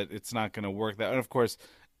knows that it's not going to work. And of course,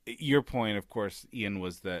 your point, of course, Ian,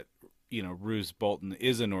 was that, Roose Bolton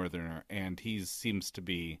is a northerner, and he seems to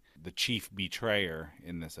be the chief betrayer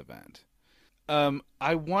in this event.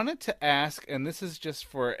 I wanted to ask, and this is just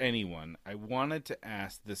for anyone, I wanted to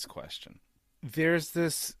ask this question. There's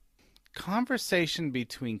this conversation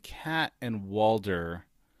between Kat and Walder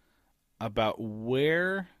about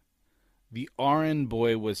where the Arryn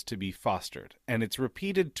boy was to be fostered, and it's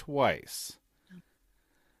repeated twice.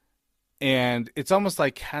 And it's almost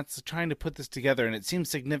like Kat's trying to put this together, and it seems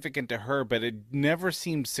significant to her, but it never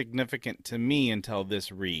seemed significant to me until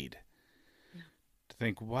this read. Yeah. To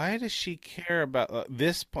think, why does she care about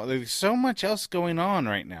this point? There's so much else going on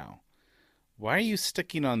right now. Why are you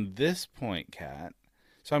sticking on this point, Kat?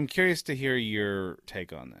 So I'm curious to hear your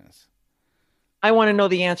take on this. I want to know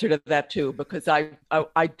the answer to that too, because I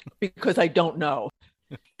don't know.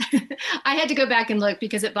 I had to go back and look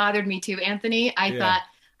because it bothered me too, Anthony. I thought,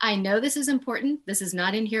 I know this is important. This is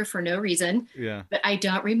not in here for no reason. Yeah. But I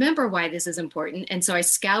don't remember why this is important. And so I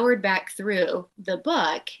scoured back through the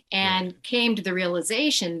book and came to the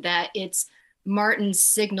realization that it's Martin's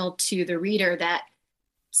signal to the reader that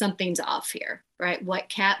something's off here, right? What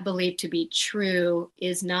Kat believed to be true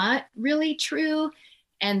is not really true.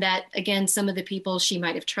 And that, again, some of the people she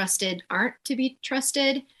might have trusted aren't to be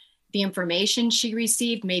trusted. The information she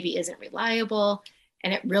received maybe isn't reliable.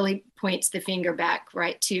 And it really points the finger back,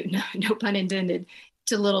 right, to, no pun intended,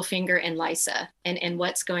 to Littlefinger and Lysa and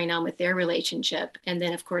what's going on with their relationship. And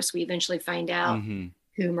then, of course, we eventually find out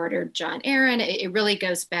who murdered Jon Arryn. It really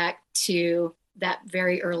goes back to that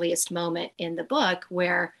very earliest moment in the book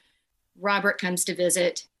where Robert comes to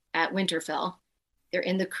visit at Winterfell. They're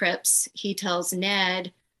in the crypts. He tells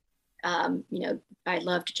Ned, I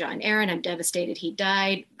loved Jon Arryn. I'm devastated he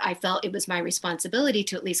died. I felt it was my responsibility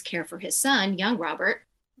to at least care for his son, young Robert.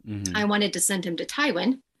 I wanted to send him to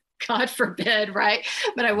Tywin. God forbid, right?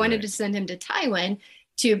 But I wanted to send him to Tywin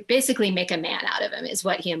to basically make a man out of him, is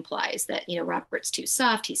what he implies, that, Robert's too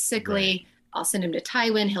soft, he's sickly. Right. I'll send him to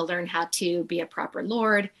Tywin. He'll learn how to be a proper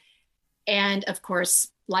lord. And of course,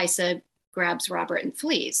 Lysa grabs Robert and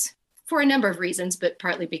flees for a number of reasons, but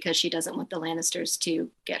partly because she doesn't want the Lannisters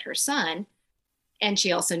to get her son. And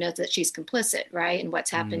she also knows that she's complicit, right? And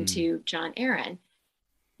what's happened to Jon Arryn.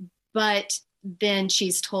 But then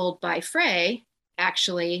she's told by Frey,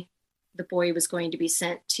 actually, the boy was going to be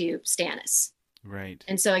sent to Stannis. Right.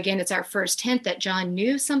 And so again, it's our first hint that Jon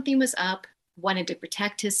knew something was up, wanted to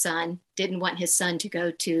protect his son, didn't want his son to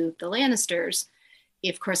go to the Lannisters. He,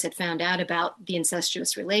 of course, had found out about the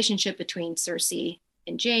incestuous relationship between Cersei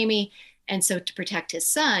and Jaime. And so to protect his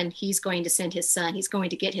son, he's going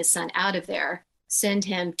to get his son out of there, send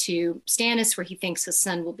him to Stannis where he thinks his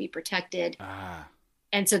son will be protected.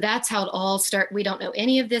 And so that's how it all starts. We don't know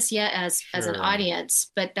any of this yet as an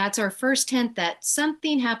audience, but that's our first hint that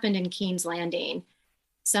something happened in King's Landing.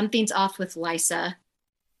 Something's off with Lysa.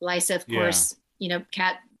 Lysa, of course,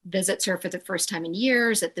 Kat visits her for the first time in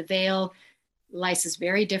years at the Vale. Lysa's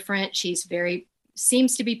very different.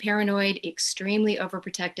 Seems to be paranoid, extremely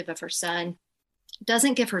overprotective of her son.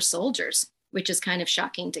 Doesn't give her soldiers, which is kind of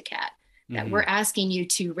shocking to Kat. That we're asking you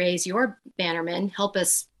to raise your bannermen, help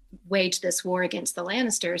us wage this war against the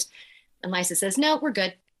Lannisters. And Lysa says, no, we're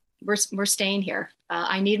good. We're staying here.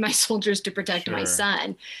 I need my soldiers to protect my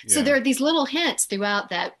son. Yeah. So there are these little hints throughout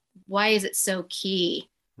that. Why is it so key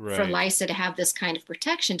for Lysa to have this kind of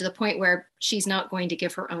protection, to the point where she's not going to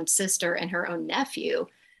give her own sister and her own nephew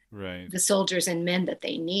the soldiers and men that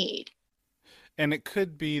they need? And it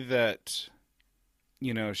could be that,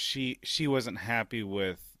 she wasn't happy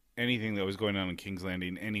with anything that was going on in King's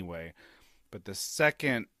Landing anyway. But the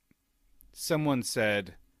second someone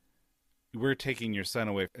said, we're taking your son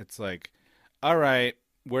away, it's like, all right,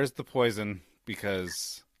 where's the poison?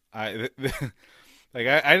 Because I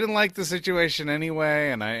didn't like the situation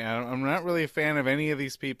anyway, and I'm not really a fan of any of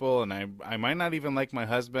these people, and I might not even like my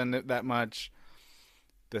husband that much.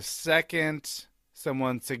 The second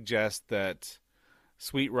someone suggests that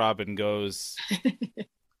Sweet Robin goes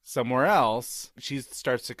somewhere else, she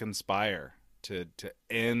starts to conspire to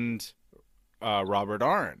end Robert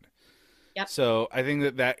Arryn. Yep. So I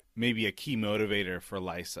think that may be a key motivator for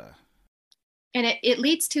Lysa. And it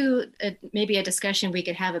leads to maybe a discussion we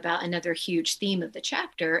could have about another huge theme of the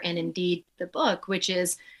chapter, and indeed the book, which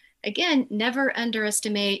is, again, never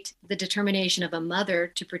underestimate the determination of a mother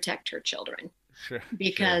to protect her children. Sure.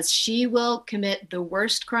 Because she will commit the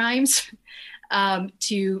worst crimes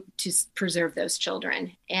to preserve those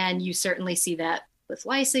children. And you certainly see that with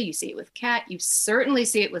Lysa, you see it with Kat, you certainly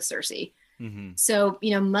see it with Cersei. So,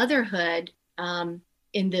 motherhood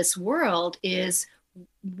in this world is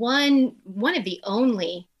one of the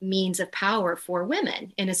only means of power for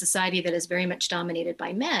women in a society that is very much dominated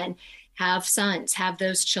by men. Have sons, have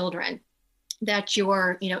those children. That's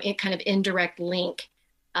your, kind of indirect link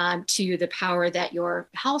to the power that your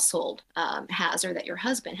household has, or that your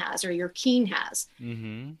husband has, or your king has.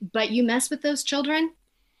 But you mess with those children,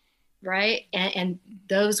 right? And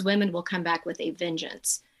those women will come back with a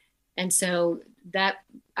vengeance. And so that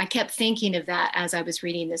I kept thinking of that as I was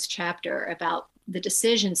reading this chapter about the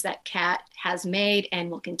decisions that Kat has made and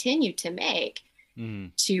will continue to make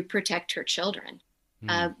to protect her children.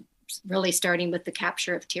 Really starting with the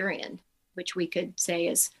capture of Tyrion, which we could say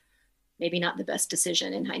is maybe not the best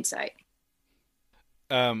decision in hindsight.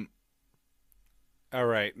 All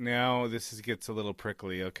right, now gets a little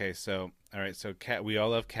prickly. Okay, so all right, so Kat, we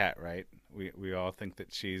all love Kat, right? We all think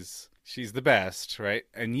that she's the best, right?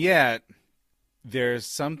 And yet there's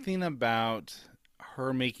something about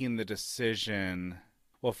her making the decision.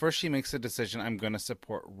 Well, first she makes the decision, I'm going to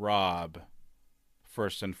support Robb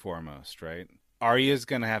first and foremost, right? Arya's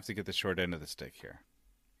going to have to get the short end of the stick here.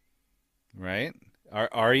 Right?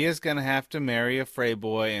 Arya's going to have to marry a Frey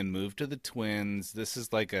boy and move to the Twins. This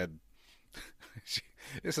is like a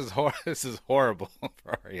this is horrible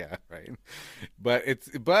for Arya, right? But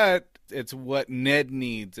it's what Ned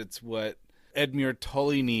needs. It's what Edmure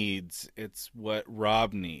Tully needs. It's what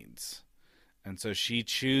Robb needs. And so she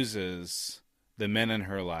chooses the men in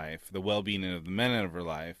her life, the well-being of the men in her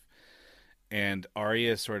life, and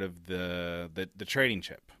Arya is sort of the trading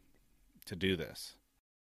chip to do this.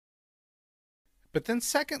 But then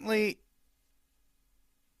secondly,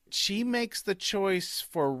 she makes the choice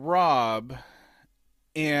for Robb,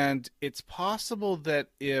 and it's possible that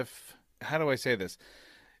how do I say this?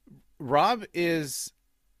 Robb is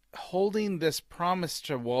holding this promise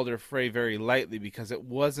to Walder Frey very lightly because it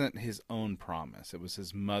wasn't his own promise. It was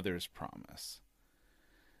his mother's promise.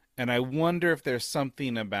 And I wonder if there's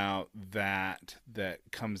something about that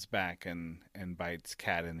comes back and bites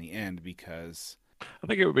Kat in the end, because I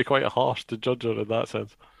think it would be quite harsh to judge her in that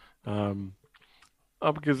sense.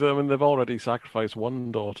 Because I mean they've already sacrificed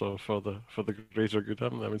one daughter for the greater good,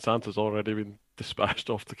 haven't they? I mean Sansa's already been dispatched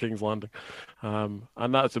off to King's Landing,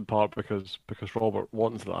 and that's in part because Robert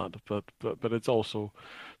wants that, but it's also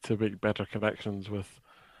to make better connections with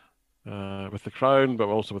the crown, but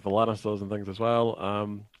also with the Lannisters and things as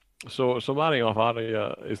well. So marrying off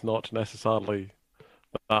Arya is not necessarily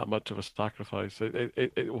that much of a sacrifice.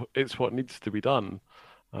 It's what needs to be done.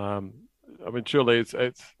 I mean, surely it's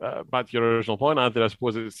back to your original point, Anthony. I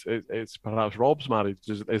suppose it's perhaps Robb's marriage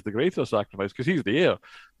is the greater sacrifice because he's the heir.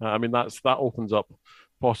 I mean, that opens up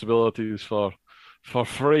possibilities for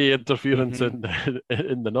Frey interference in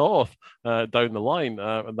the north down the line,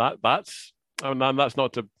 and that's. And that's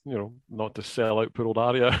not to sell out poor old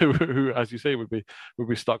Arya, who, as you say, would be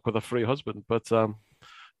stuck with a Frey husband. But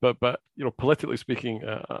politically speaking,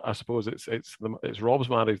 I suppose it's Robb's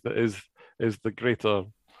marriage that is the greater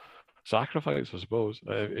sacrifice, I suppose,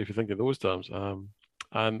 if you think in those terms. But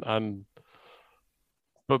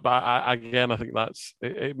I think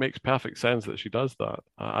it makes perfect sense that she does that.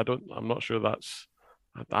 I'm not sure that's.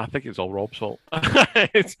 I think it's all Robb's fault.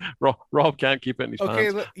 Robb can't keep it in his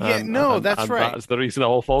pants. That's right. That's the reason it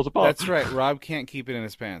all falls apart. That's right. Robb can't keep it in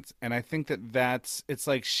his pants, and I think it's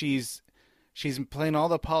like she's playing all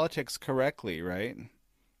the politics correctly, right?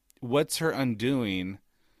 What's her undoing?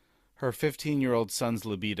 Her 15-year-old son's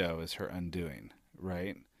libido is her undoing,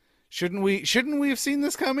 right? Shouldn't we have seen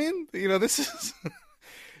this coming? This is.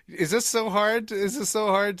 Is this so hard? Is this so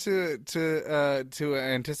hard to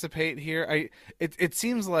anticipate here? It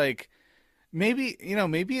seems like maybe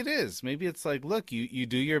it is. Maybe it's like, look, you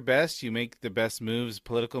do your best, you make the best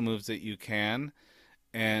political moves that you can,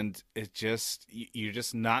 and you're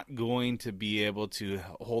just not going to be able to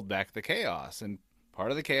hold back the chaos. And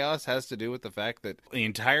part of the chaos has to do with the fact that the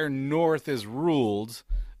entire North is ruled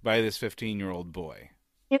by this 15-year-old boy.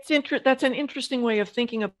 That's an interesting way of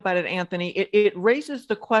thinking about it, Anthony. It raises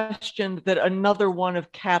the question that another one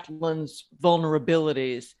of Catelyn's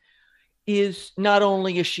vulnerabilities is not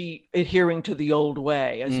only is she adhering to the old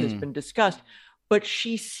way, as has been discussed, but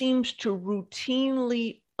she seems to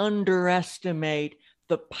routinely underestimate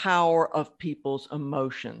the power of people's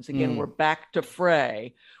emotions. Again, we're back to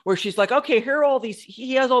Frey, where she's like, okay,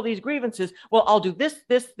 he has all these grievances. Well, I'll do this,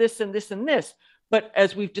 and this, and this. But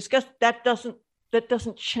as we've discussed, that doesn't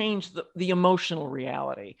change the emotional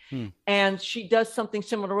reality. And she does something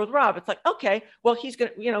similar with Robb. It's like, okay, well, he's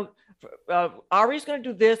going to, Arya's going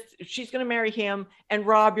to do this. She's going to marry him. And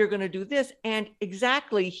Robb, you're going to do this. And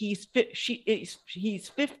exactly, he's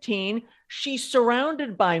 15. She's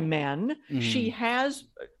surrounded by men. She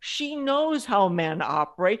knows how men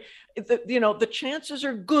operate. The chances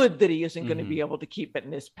are good that he isn't going to be able to keep it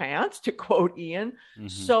in his pants, to quote Ian.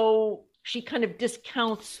 So she kind of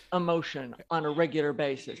discounts emotion on a regular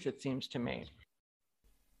basis, it seems to me.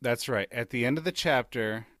 That's right. At the end of the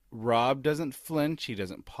chapter, Robb doesn't flinch. He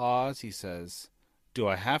doesn't pause. He says, do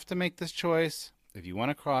I have to make this choice? If you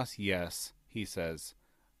want to cross, yes. He says,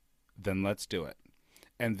 then let's do it.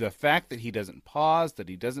 And the fact that he doesn't pause, that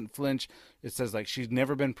he doesn't flinch, it says like she's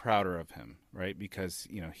never been prouder of him, right? Because,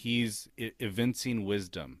 he's evincing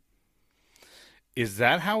wisdom. Is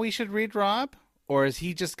that how we should read Robb? Or is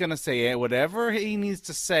he just going to say whatever he needs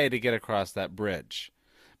to say to get across that bridge?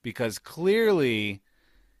 Because clearly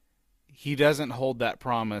he doesn't hold that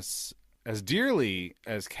promise as dearly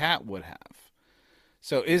as Kat would have.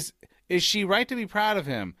 So is she right to be proud of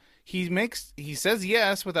him? He says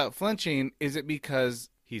yes without flinching. Is it because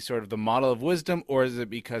he's sort of the model of wisdom, or is it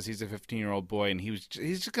because he's a 15-year-old boy and he's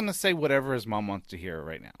just going to say whatever his mom wants to hear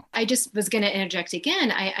right now? I just was going to interject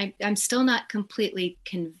again. I'm still not completely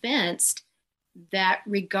convinced that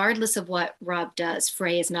regardless of what Robb does,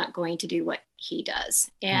 Frey is not going to do what he does.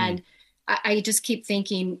 And I just keep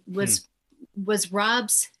thinking, was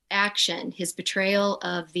Robb's action, his betrayal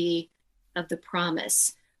of the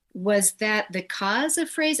promise, was that the cause of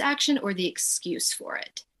Frey's action or the excuse for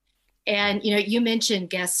it? And, you mentioned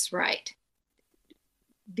Guest's right.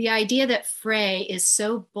 The idea that Frey is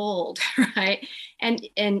so bold, right? And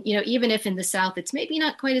even if in the South it's maybe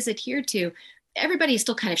not quite as adhered to, everybody is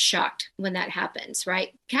still kind of shocked when that happens,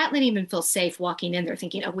 right? Catelyn even feels safe walking in there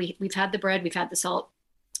thinking, oh, we've had the bread, we've had the salt,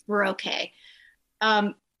 we're okay.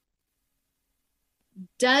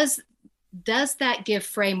 Does that give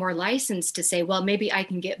Frey more license to say, well, maybe I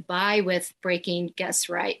can get by with breaking Guest's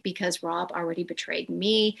right because Robb already betrayed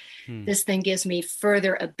me. This then gives me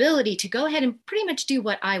further ability to go ahead and pretty much do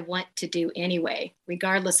what I want to do anyway,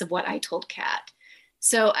 regardless of what I told Kat.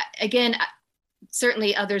 So again,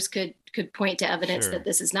 certainly others could point to evidence that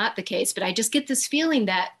this is not the case, but I just get this feeling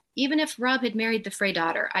that even if Robb had married the Frey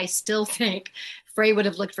daughter, I still think Frey would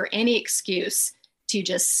have looked for any excuse to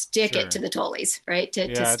just stick it to the Tullys, right?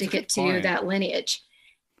 To stick it to that lineage.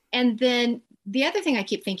 And then the other thing I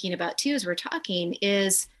keep thinking about too, as we're talking,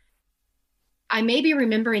 is I may be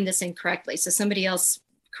remembering this incorrectly. So somebody else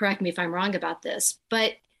correct me if I'm wrong about this,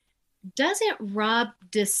 but doesn't Robb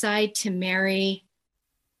decide to marry,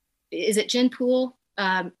 is it Jen Poole?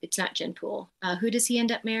 It's not Jen Poole. Who does he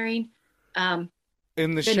end up marrying?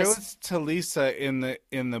 In the show, it's Talisa.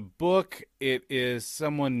 In the book, it is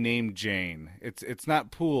someone named Jane. It's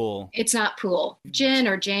not Poole. It's not Poole. Jen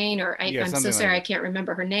or Jane, or I'm so sorry, I can't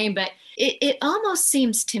remember her name. But it almost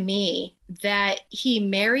seems to me that he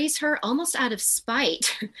marries her almost out of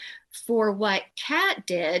spite for what Kat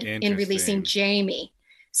did in releasing Jaime.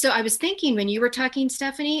 So I was thinking when you were talking,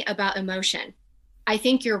 Stephanie, about emotion. I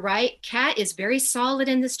think you're right. Kat is very solid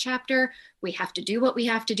in this chapter. We have to do what we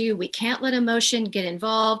have to do. We can't let emotion get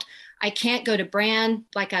involved. I can't go to Bran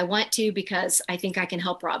like I want to because I think I can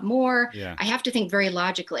help Robb more. Yeah. I have to think very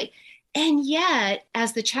logically. And yet,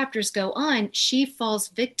 as the chapters go on, she falls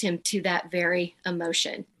victim to that very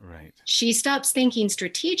emotion. Right. She stops thinking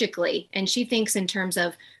strategically, and she thinks in terms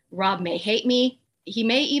of Robb may hate me. He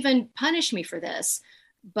may even punish me for this.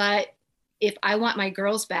 But if I want my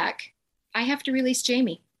girls back, I have to release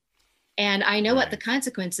Jaime. And I know what the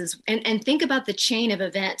consequences, and think about the chain of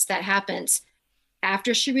events that happens.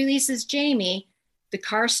 After she releases Jaime, the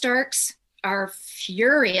Karstarks are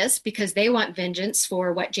furious because they want vengeance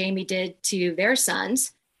for what Jaime did to their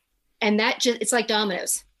sons. And that it's like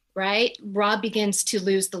dominoes, right? Robb begins to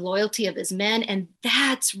lose the loyalty of his men. And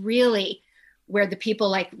that's really where the people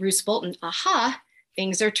like Roose Bolton,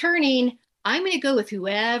 things are turning. I'm going to go with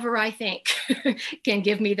whoever I think can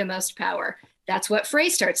give me the most power. That's what Frey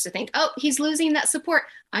starts to think. Oh, he's losing that support.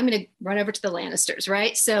 I'm going to run over to the Lannisters,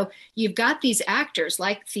 right? So you've got these actors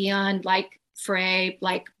like Theon, like Frey,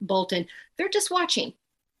 like Bolton. They're just watching.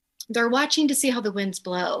 They're watching to see how the winds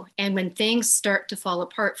blow. And when things start to fall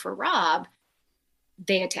apart for Robb,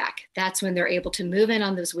 they attack. That's when they're able to move in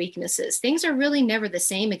on those weaknesses. Things are really never the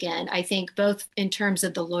same again. I think both in terms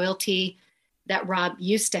of the loyalty that Robb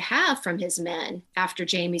used to have from his men after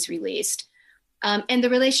Jaime's released, and the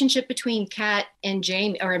relationship between Kat and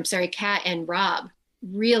Kat and Robb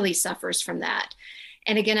really suffers from that.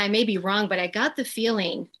 And again, I may be wrong, but I got the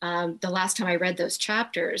feeling the last time I read those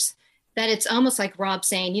chapters that it's almost like Robb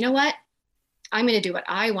saying, you know what, I'm going to do what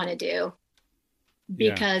I want to do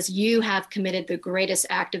because you have committed the greatest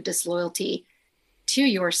act of disloyalty to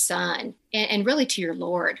your son and really to your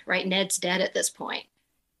lord, right? Ned's dead at this point.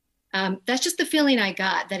 That's just the feeling I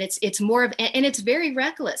got, that it's more of, and it's very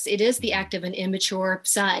reckless. It is the act of an immature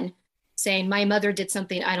son saying, my mother did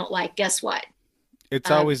something I don't like. Guess what? It's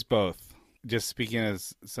always both. Just speaking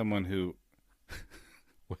as someone who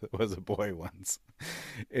was a boy once,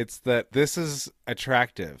 it's that this is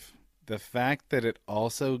attractive. The fact that it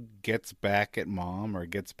also gets back at mom or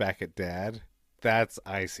gets back at dad, that's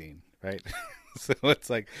icing, right? So it's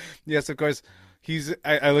like, yes, of course.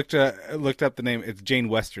 I looked up the name. It's Jane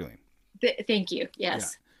Westerling. Thank you. Yes.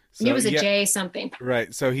 Yeah. So, it was a J something.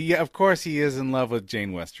 Right. So of course he is in love with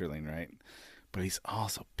Jane Westerling, right? But he's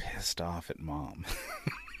also pissed off at mom.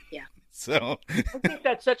 Yeah. So I think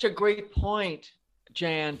that's such a great point,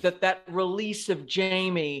 Jan, that release of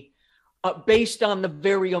Jaime based on the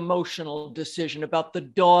very emotional decision about the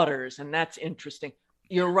daughters. And that's interesting.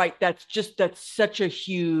 You're right. That's such a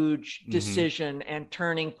huge decision and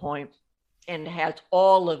turning point, and has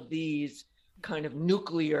all of these kind of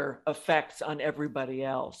nuclear effects on everybody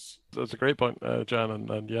else. That's a great point, Jan,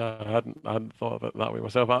 and yeah, I hadn't thought of it that way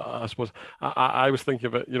myself. I suppose I was thinking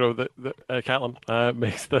of it, that Catelyn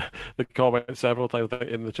makes the comment several times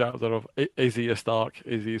in the chapter of, is he a Stark?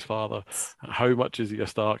 Is he his father? How much is he a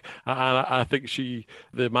Stark? And I think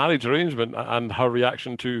the marriage arrangement and her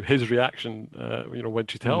reaction to his reaction, when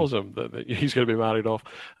she tells him that he's going to be married off,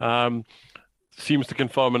 seems to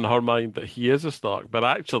confirm in her mind that he is a Stark, but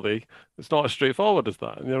actually it's not as straightforward as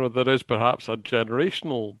that. There is perhaps a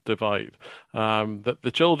generational divide, that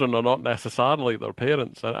the children are not necessarily their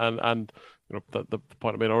parents, and the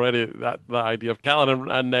point I made already, that idea of Catelyn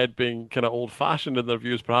and Ned being kind of old-fashioned in their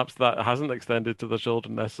views, perhaps that hasn't extended to the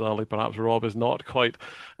children necessarily. Perhaps Robb is not quite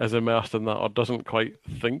as immersed in that, or doesn't quite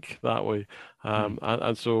think that way,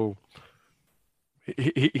 and so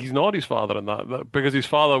he's not his father in that, because his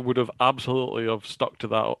father would have absolutely have stuck to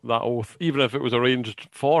that oath, even if it was arranged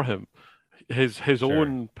for him. His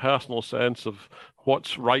own personal sense of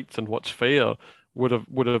what's right and what's fair would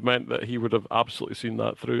have meant that he would have absolutely seen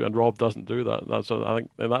that through, and Robb doesn't do that. I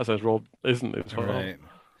think in that sense, Robb isn't his father. Right.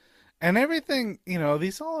 And everything,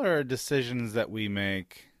 these all are decisions that we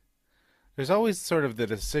make. There's always sort of the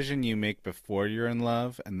decision you make before you're in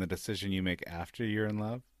love and the decision you make after you're in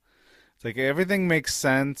love. It's like everything makes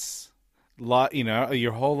sense.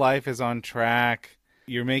 Your whole life is on track.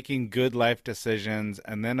 You're making good life decisions.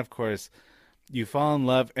 And then, of course, you fall in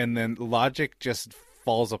love, and then logic just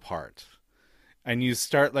falls apart. And you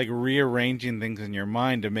start rearranging things in your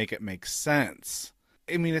mind to make it make sense.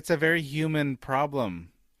 I mean, it's a very human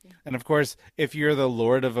problem. Yeah. And of course, if you're the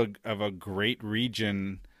lord of a great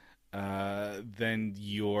region, then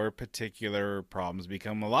your particular problems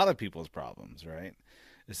become a lot of people's problems, right?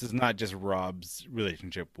 This is not just Robb's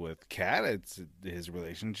relationship with Cat; it's his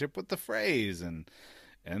relationship with the Freys and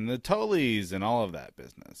the Tullys and all of that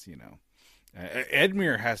business.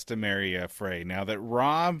 Edmure has to marry a Frey now that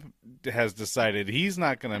Robb has decided he's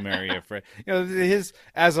not going to marry a Frey.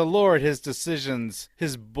 As a lord, his decisions,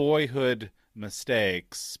 his boyhood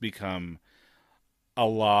mistakes become a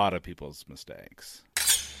lot of people's mistakes.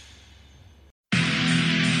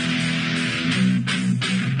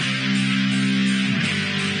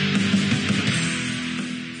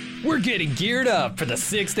 We're getting geared up for the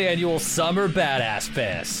 6th annual Summer Badass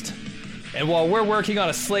Fest. And while we're working on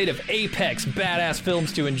a slate of apex badass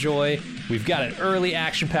films to enjoy, we've got an early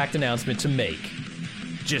action-packed announcement to make.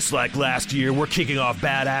 Just like last year, we're kicking off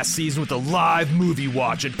Badass Season with a live movie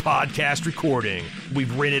watch and podcast recording.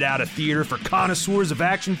 We've rented out a theater for connoisseurs of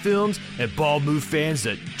action films and Bald Move fans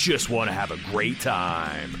that just want to have a great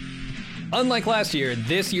time. Unlike last year,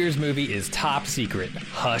 this year's movie is top secret.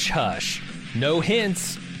 Hush hush. No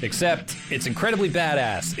hints, except it's incredibly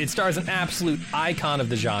badass. It stars an absolute icon of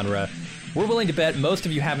the genre. We're willing to bet most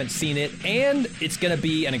of you haven't seen it, and it's going to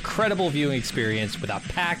be an incredible viewing experience with a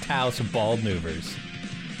packed house of bald movers.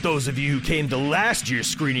 Those of you who came to last year's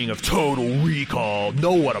screening of Total Recall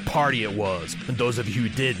know what a party it was. And those of you who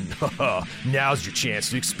didn't, now's your chance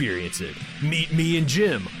to experience it. Meet me and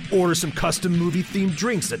Jim, order some custom movie-themed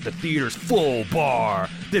drinks at the theater's full bar,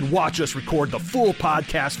 then watch us record the full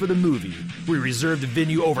podcast for the movie. We reserved the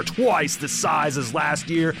venue over twice the size as last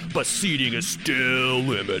year, but seating is still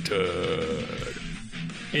limited.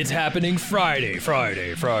 It's happening Friday,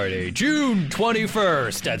 June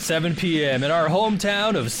 21st at 7 p.m. in our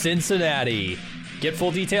hometown of Cincinnati. Get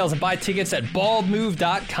full details and buy tickets at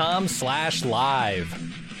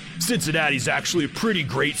baldmove.com/live. Cincinnati's actually a pretty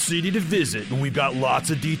great city to visit, and we've got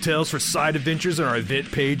lots of details for side adventures on our event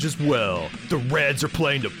page as well. The Reds are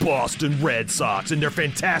playing the Boston Red Sox in their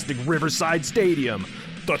fantastic Riverside Stadium.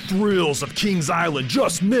 The thrills of Kings Island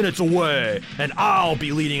just minutes away, and I'll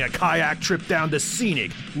be leading a kayak trip down the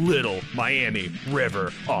scenic Little Miami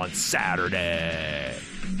River on Saturday.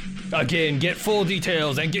 Again, get full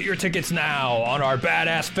details and get your tickets now on our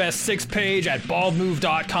Badass Fest 6 page at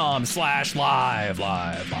baldmove.com/live.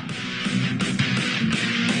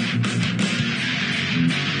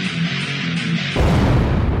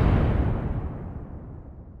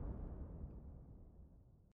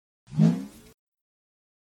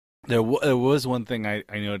 There was one thing I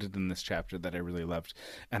noted in this chapter that I really loved,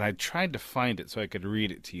 and I tried to find it so I could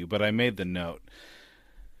read it to you, but I made the note.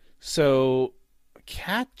 So,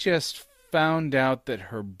 Kat just found out that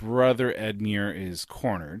her brother Edmure is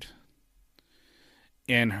cornered,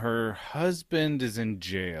 and her husband is in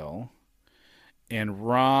jail, and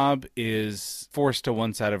Robb is forced to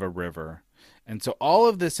one side of a river. And so all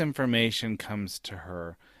of this information comes to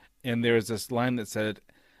her, and there's this line that said,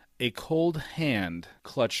 a cold hand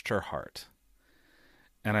clutched her heart.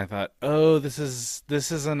 And I thought, oh, this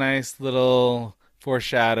is a nice little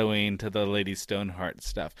foreshadowing to the Lady Stoneheart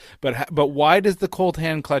stuff. But why does the cold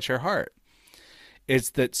hand clutch her heart?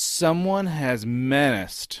 It's that someone has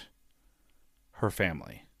menaced her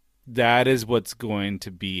family. That is what's going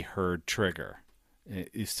to be her trigger.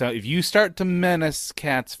 So if you start to menace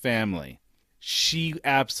Kat's family, she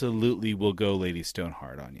absolutely will go Lady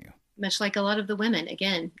Stoneheart on you. Much like a lot of the women,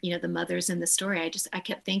 again, the mothers in the story. I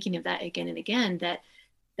kept thinking of that again and again,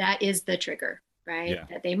 that is the trigger, right? Yeah.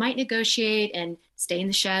 That they might negotiate and stay in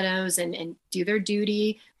the shadows and do their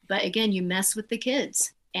duty. But again, you mess with the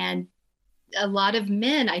kids. And a lot of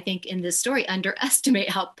men, I think, in this story underestimate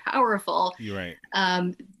how powerful You're right.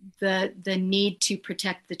 The need to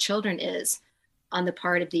protect the children is on the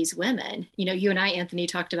part of these women. You and I, Anthony,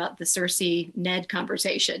 talked about the Cersei Ned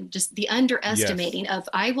conversation, just the underestimating of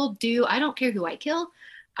I don't care who I kill.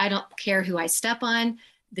 I don't care who I step on.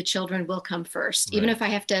 The children will come first. Right. Even if I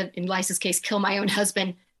have to, in Lysa's case, kill my own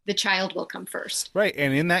husband, the child will come first. Right.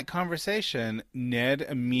 And in that conversation, Ned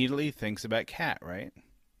immediately thinks about Kat, right?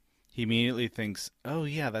 He immediately thinks, oh,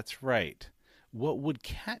 yeah, that's right. What would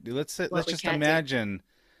Kat do? Let's just imagine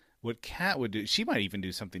what Kat would do. She might even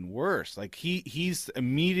do something worse. Like he's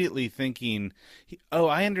immediately thinking,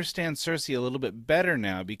 I understand Cersei a little bit better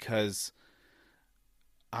now because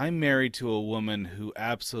I'm married to a woman who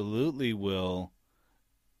absolutely will,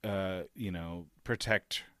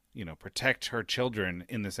 protect her children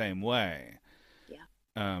in the same way.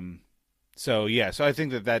 Yeah. So I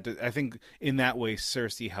think I think in that way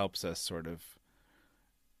Cersei helps us sort of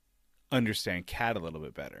understand Kat a little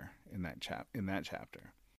bit better in that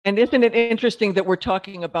chapter. And isn't it interesting that we're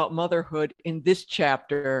talking about motherhood in this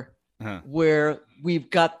chapter, where we've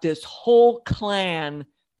got this whole clan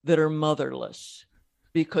that are motherless,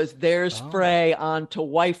 because there's Frey on to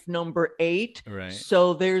wife number 8, right?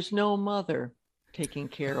 So there's no mother taking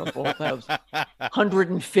care of all those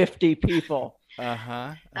 150 people.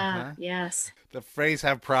 Yes. The Freys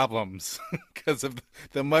have problems because of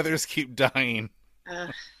the mothers keep dying.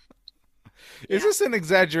 Is this an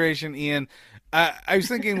exaggeration, Ian? I was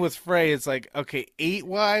thinking with Frey, it's like, okay, 8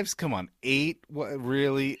 wives? Come on, 8? What,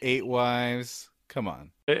 really? 8 wives? Come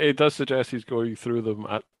on. It does suggest he's going through them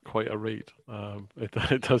at quite a rate.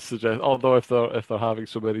 It does suggest, although if they're having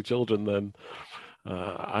so many children, then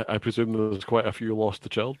I presume there's quite a few lost to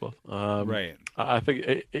childbirth. Right. I think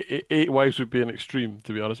 8 wives would be an extreme,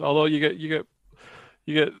 to be honest. Although you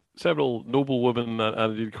get several noble women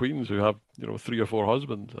and indeed queens who have 3 or 4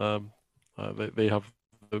 husbands. They have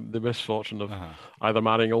the misfortune of either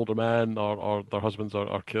marrying older men or their husbands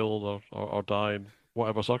are killed or die in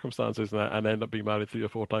whatever circumstances and end up being married 3 or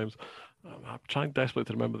 4 times. I'm trying desperately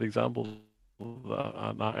to remember the examples,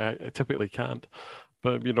 and I typically can't.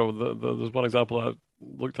 But there's one example I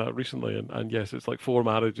looked at recently, and yes, it's like 4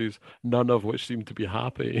 marriages, none of which seem to be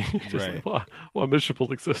happy. Right. Like, what a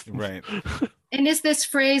miserable existence. Right. And is this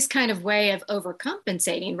phrase kind of way of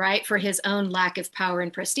overcompensating, right, for his own lack of power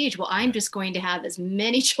and prestige? Well, I'm just going to have as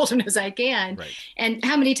many children as I can. Right. And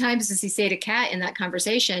how many times does he say to Kat in that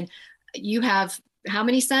conversation, you have how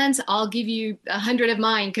many sons? I'll give you 100 of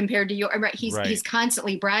mine compared to your, right? He's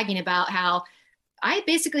constantly bragging about how I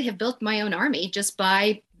basically have built my own army just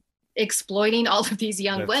by exploiting all of these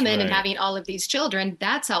young women and having all of these children.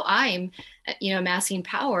 That's how I'm, amassing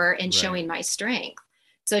power and showing my strength.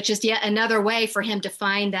 So it's just yet another way for him to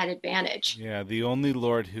find that advantage. Yeah, the only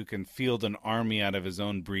lord who can field an army out of his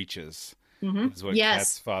own breeches is what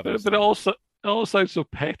Kat's father said. But it also sounds so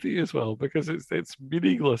petty as well, because it's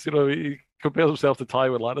meaningless. He compares himself to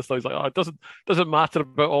Tywin Lannister. He's like, it doesn't matter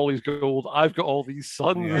about all his gold. I've got all these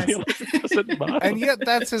sons. Yes. It doesn't matter. And yet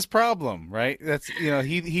that's his problem, right? That's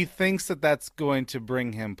he thinks that's going to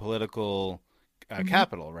bring him political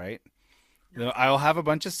capital, right? I'll have a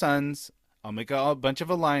bunch of sons. I'll make a bunch of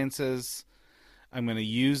alliances. I'm going to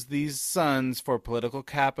use these sons for political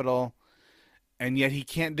capital. And yet he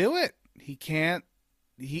can't do it. He can't.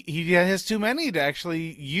 He has too many to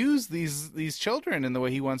actually use these children in the way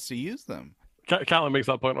he wants to use them. Catelyn makes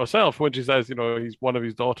that point herself when she says, he's one of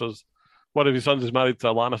his sons is married to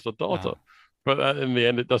a Lannister daughter. But in the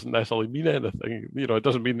end, it doesn't necessarily mean anything. It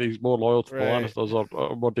doesn't mean that he's more loyal to the Lannisters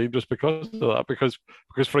or more dangerous because of that, because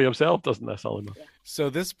Frey himself doesn't necessarily know.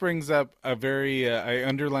 So this brings up a very, I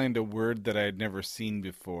underlined a word that I had never seen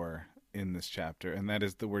before in this chapter, and that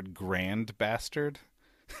is the word grand bastard.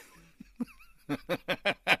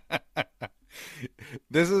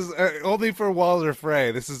 This is only for Walder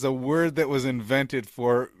Frey. This is a word that was invented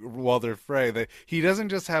for Walder Frey. That he doesn't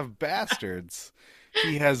just have bastards.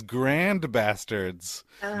 He has grand bastards.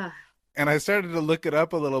 And I started to look it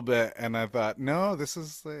up a little bit, and I thought, no, this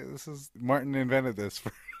is Martin invented this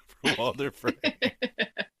for Walder Frey.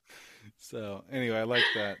 So anyway, I like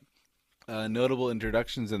that. Notable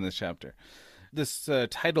introductions in this chapter. This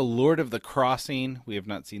title, Lord of the Crossing, we have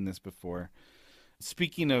not seen this before.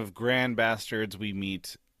 Speaking of grand bastards, we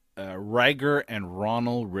meet Ryger and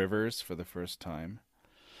Ronal Rivers for the first time.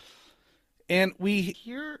 And we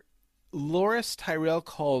hear Loras Tyrell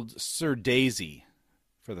called Sir Daisy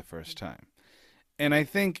for the first time. And I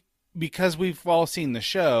think because we've all seen the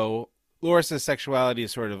show, Loras' sexuality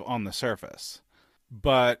is sort of on the surface.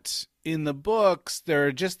 But in the books, there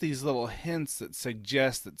are just these little hints that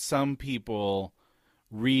suggest that some people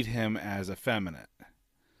read him as effeminate.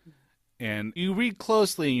 And you read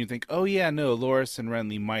closely and you think, oh yeah, no, Loras and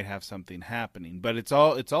Renly might have something happening. But it's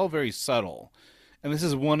all very subtle. And this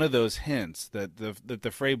is one of those hints that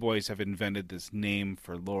the Frey boys have invented this name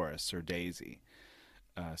for Loras, or Daisy.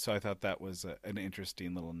 So I thought that was an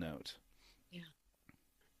interesting little note. Yeah.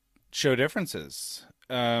 Show differences.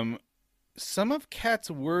 Some of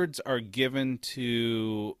Kat's words are given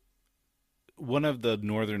to one of the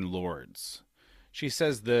Northern Lords. She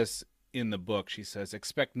says this in the book. She says,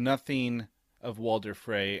 expect nothing of Walder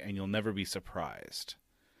Frey and you'll never be surprised.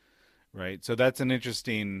 Right? So that's an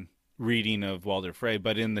interesting reading of Walder Frey.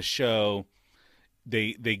 But in the show,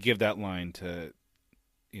 they give that line to,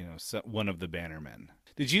 one of the Bannermen.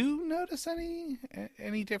 Did you notice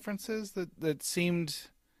any differences that seemed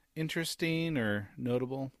interesting or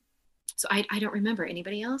notable? So I don't remember.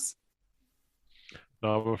 Anybody else?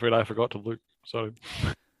 No, I'm afraid I forgot to look. Sorry.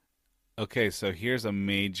 Okay, so here's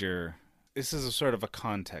this is a sort of a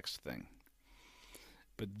context thing.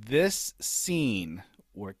 But this scene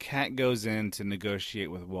where Kat goes in to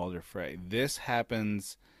negotiate with Walder Frey, this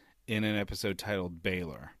happens in an episode titled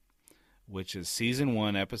Baelor, which is season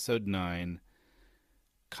 1, episode 9,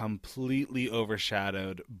 completely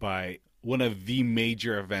overshadowed by one of the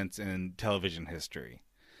major events in television history.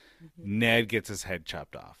 Mm-hmm. Ned gets his head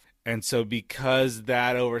chopped off. And so because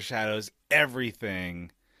that overshadows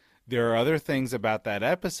everything, there are other things about that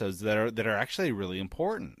episode that are actually really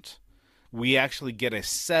important. We actually get a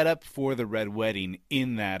setup for the Red Wedding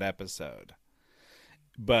in that episode.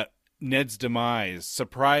 But Ned's demise,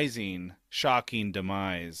 surprising, shocking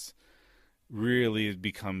demise, really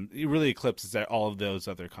eclipses all of those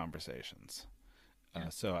other conversations.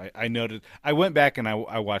 So I noted. I went back and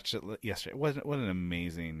I watched it yesterday. What an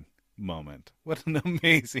amazing moment! What an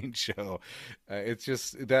amazing show! It's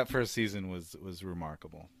just that first season was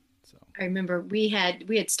remarkable. So I remember we had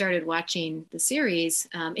started watching the series.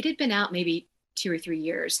 It had been out maybe 2 or 3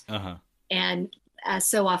 years, and as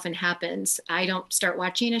so often happens, I don't start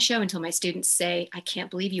watching a show until my students say, "I can't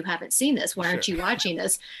believe you haven't seen this. Why aren't you watching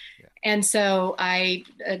this?" Yeah. And so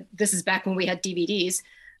this is back when we had DVDs.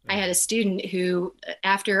 I had a student who,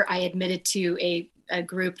 after I admitted to a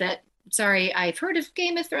group that, sorry, I've heard of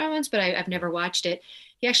Game of Thrones, but I've never watched it.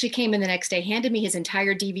 He actually came in the next day, handed me his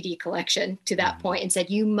entire DVD collection to that point and said,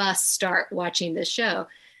 you must start watching this show.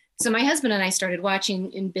 So my husband and I started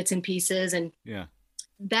watching in bits and pieces, and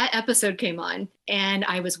that episode came on and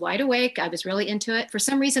I was wide awake. I was really into it. For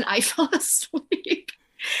some reason, I fell asleep.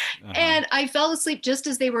 And I fell asleep just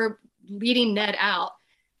as they were leading Ned out.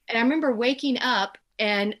 And I remember waking up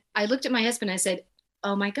and I looked at my husband and I said,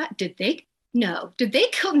 oh my God, did they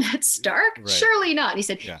kill Ned Stark? Right. Surely not. And he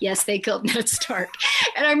said, yes, they killed Ned Stark.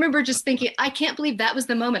 And I remember just thinking, I can't believe that was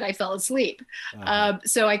the moment I fell asleep.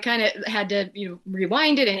 So I kind of had to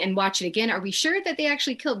rewind it and watch it again. Are we sure that they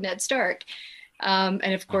actually killed Ned Stark?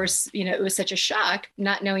 And of course, it was such a shock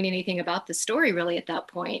not knowing anything about the story really at that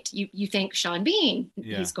point. You think Sean Bean,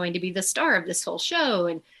 he's going to be the star of this whole show.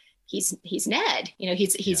 And he's Ned,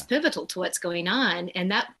 he's pivotal to what's going on. And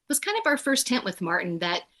that was kind of our first hint with Martin,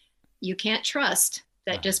 that you can't trust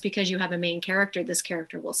that just because you have a main character, this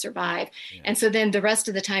character will survive. Yeah. And so then the rest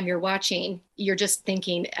of the time you're watching, you're just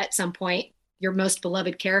thinking at some point, your most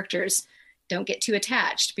beloved characters don't get too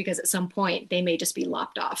attached because at some point they may just be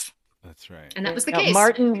lopped off. That's right. And that was the case.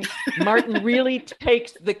 Martin really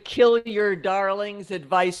takes the kill your darlings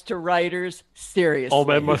advice to writers seriously. All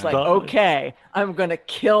men must die. Okay, I'm going to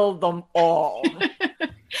kill them all.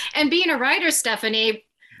 And being a writer, Stephanie,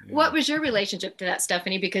 what was your relationship to that,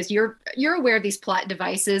 Stephanie? Because you're aware of these plot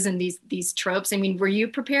devices and these tropes. I mean, were you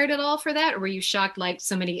prepared at all for that, or were you shocked like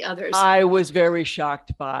so many others? I was very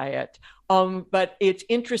shocked by it. But it's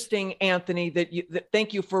interesting, Anthony,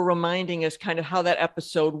 thank you for reminding us kind of how that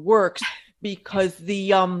episode works, because the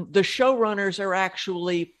showrunners are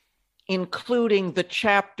actually including the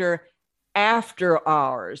chapter after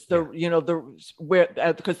ours,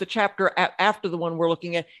 because the chapter after the one we're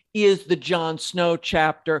looking at is the Jon Snow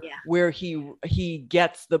chapter, where he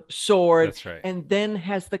gets the sword. That's right. And then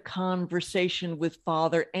has the conversation with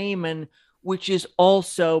Father Aemon, which is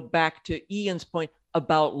also, back to Ian's point,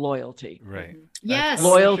 about loyalty. Right. Yes.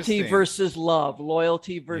 Loyalty versus love,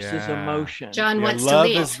 loyalty versus emotion. John wants love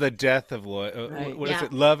to leave. is the death of what is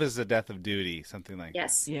it? Love is the death of duty, something like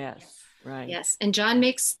yes. that. Yes. Right. Yes. And John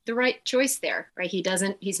makes the right choice there, right?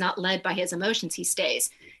 He's not led by his emotions. He stays.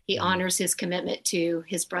 He honors his commitment to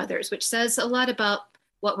his brothers, which says a lot about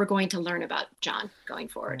what we're going to learn about John going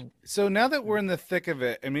forward. So now that we're in the thick of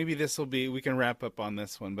it, and maybe we can wrap up on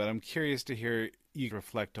this one, but I'm curious to hear you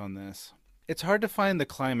reflect on this. It's hard to find the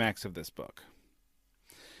climax of this book.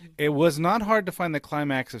 It was not hard to find the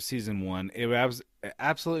climax of season 1. It was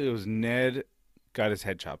Ned got his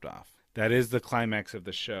head chopped off. That is the climax of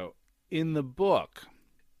the show. In the book,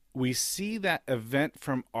 we see that event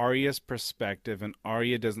from Arya's perspective, and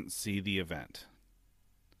Arya doesn't see the event.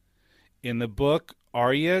 In the book,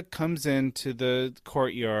 Arya comes into the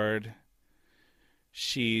courtyard.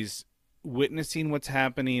 She's witnessing what's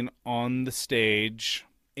happening on the stage,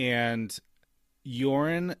 and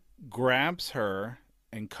Yoren grabs her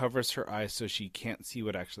and covers her eyes so she can't see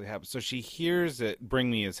what actually happens. So she hears it, "Bring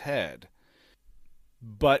me his head."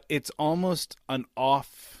 But it's almost an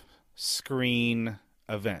off-screen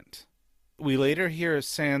event. We later hear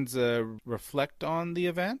Sansa reflect on the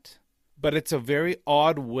event, but it's a very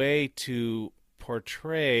odd way to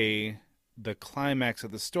portray the climax of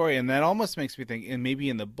the story. And that almost makes me think, and maybe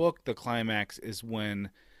in the book, the climax is when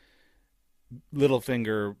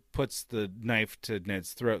Littlefinger puts the knife to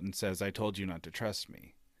Ned's throat and says, "I told you not to trust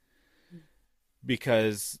me."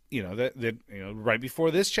 Because right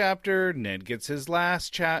before this chapter, Ned gets his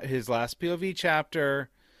last POV chapter.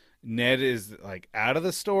 Ned is like out of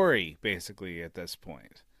the story basically at this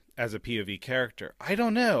point as a POV character. I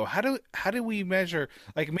don't know, how do we measure,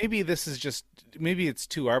 like, maybe it's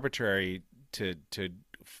too arbitrary to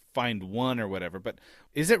find one or whatever, but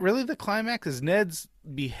is it really the climax? Is Ned's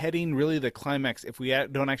beheading really the climax if we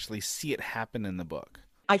don't actually see it happen in the book?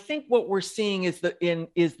 I think what we're seeing is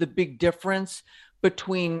the big difference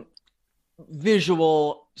between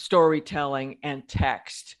visual storytelling and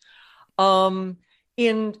text.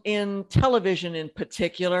 In television in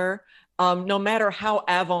particular, no matter how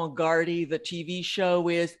avant-garde the TV show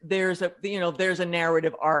is, there's a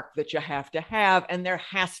narrative arc that you have to have, and there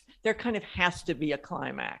kind of has to be a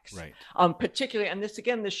climax. Right. Particularly, and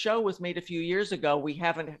this show was made a few years ago. We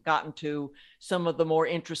haven't gotten to some of the more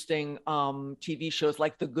interesting TV shows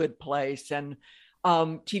like The Good Place and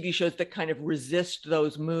TV shows that kind of resist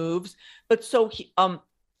those moves. But the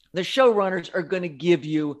showrunners are going to give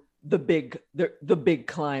you the big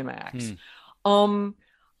climax.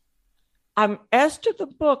 As to the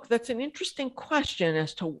book, that's an interesting question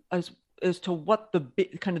as to what the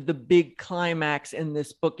big climax in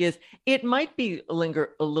this book is. It might be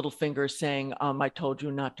Littlefinger saying, "I told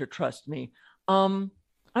you not to trust me." I'm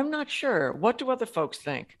not sure. What do other folks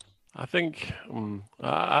think? I think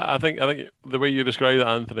the way you described it,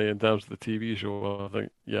 Anthony, in terms of the TV show, I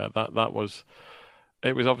think that was.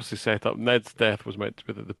 It was obviously set up. Ned's death was meant to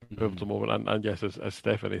be the pivotal moment, and yes, as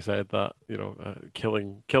Stephanie said, that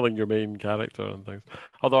killing your main character and things.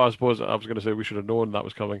 Although I suppose I was going to say we should have known that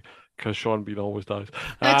was coming because Sean Bean always dies.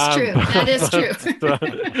 That's true. That is true.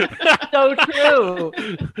 So true.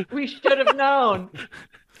 We should have known.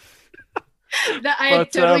 I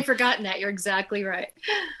had totally forgotten that. You're exactly right.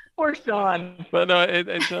 Poor Sean. But no,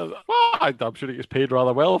 I'm sure he gets paid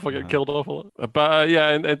rather well if I get killed off a lot. But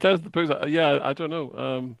in terms of the books, I don't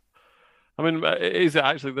know. I mean, is it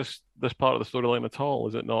actually this part of the storyline at all?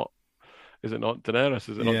 Is it not Daenerys?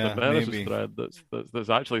 Is it not Daenerys' thread that's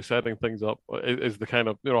actually setting things up? Is the kind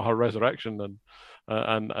of her resurrection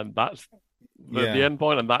and that's the end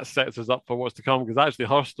point, and that sets us up for what's to come, because actually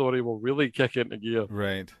her story will really kick into gear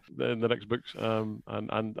right in the next books, and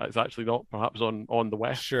it's actually not perhaps on the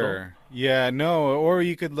west. Sure. Or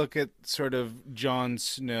you could look at sort of Jon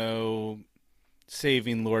Snow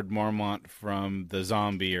saving Lord Mormont from the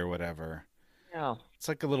zombie or whatever. Yeah, it's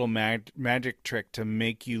like a little magic trick to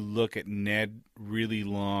make you look at Ned really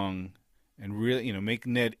long and really make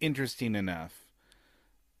Ned interesting enough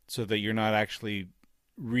so that you're not actually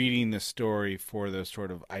reading the story for those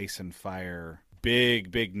sort of ice and fire,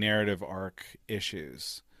 big narrative arc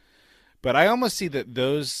issues. But I almost see that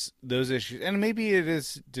those issues, and maybe it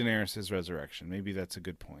is Daenerys' resurrection. Maybe that's a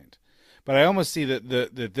good point. But I almost see that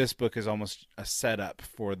that this book is almost a setup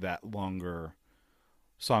for that longer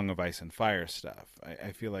Song of Ice and Fire stuff.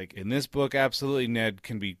 I feel like in this book, absolutely Ned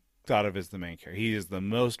can be thought of as the main character. He has the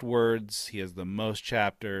most words. He has the most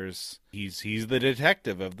chapters. He's the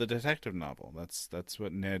detective of the detective novel. That's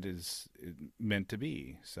what Ned is meant to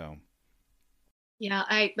be. So. Yeah,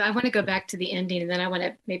 I want to go back to the ending, and then I want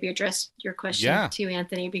to maybe address your question too,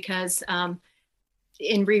 Anthony, because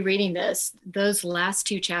in rereading this, those last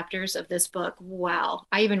 2 chapters of this book, wow.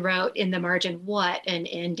 I even wrote in the margin, what an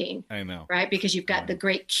ending. I know. Right? Because you've got the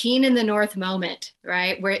great Keen in the North moment,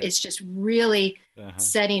 right? Where it's just really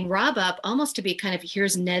setting Robb up almost to be kind of,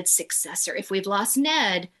 here's Ned's successor. If we've lost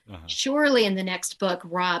Ned, surely in the next book,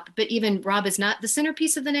 Robb, but even Robb is not the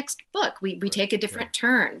centerpiece of the next book. We take a different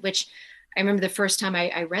turn, which I remember the first time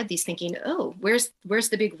I read these thinking, oh, where's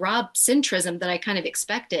the big Robb centrism that I kind of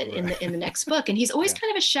expected in the next book? And he's always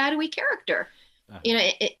kind of a shadowy character, you know,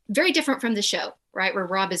 very different from the show, right? Where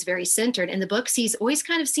Robb is very centered. In the books, he's always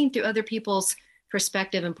kind of seen through other people's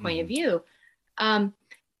perspective and point of view.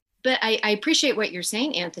 But I appreciate what you're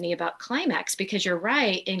saying, Anthony, about climax, because you're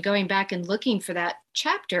right. In going back and looking for that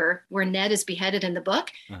chapter where Ned is beheaded in the book,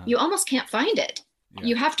 you almost can't find it. Yeah.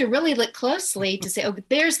 You have to really look closely to say, oh,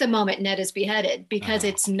 there's the moment Ned is beheaded, because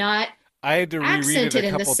it's not I had to reread it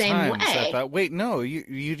a couple times. Way. I thought, wait, no,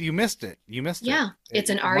 you missed it. You missed it. Yeah, it's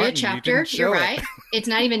an Arya chapter. You're right. It's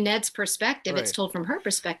not even Ned's perspective. Right. It's told from her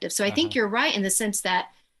perspective. So I think you're right in the sense that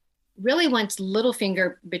really once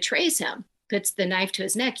Littlefinger betrays him, puts the knife to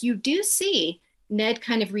his neck, you do see Ned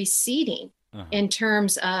kind of receding in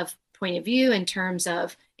terms of point of view, in terms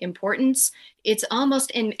of importance. It's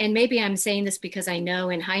almost, and maybe I'm saying this because I know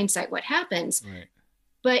in hindsight what happens,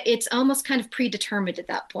 but it's almost kind of predetermined at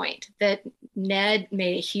that point that Ned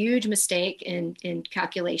made a huge mistake in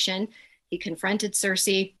calculation. He confronted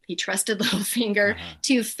Cersei. He trusted Littlefinger.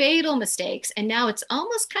 2 fatal mistakes. And now it's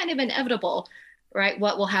almost kind of inevitable, right?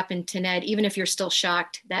 What will happen to Ned, even if you're still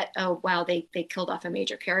shocked that, oh, wow, they killed off a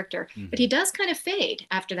major character. But he does kind of fade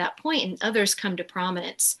after that point, and others come to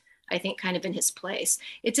prominence, I think, kind of in his place.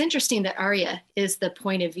 It's interesting that Arya is the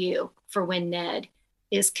point of view for when Ned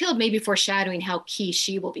is killed, maybe foreshadowing how key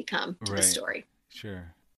she will become to the story.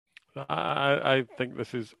 Sure. I think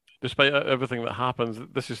this is, despite everything that happens,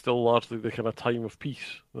 this is still largely the kind of time of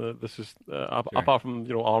peace. This is, apart from,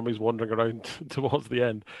 armies wandering around towards the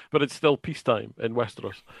end, but it's still peacetime in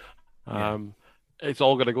Westeros. It's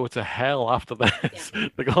all going to go to hell after this. Yeah.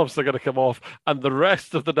 The gloves are going to come off, and the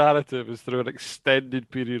rest of the narrative is through an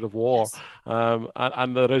extended period of war.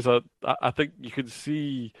 And there is I think you can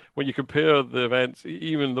see when you compare the events,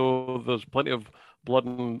 even though there's plenty of blood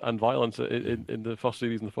and violence in the first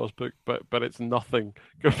series and the first book, but it's nothing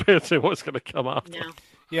compared to what's going to come after. No.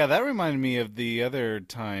 Yeah, that reminded me of the other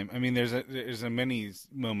time. I mean, there's many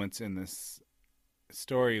moments in this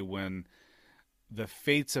story when the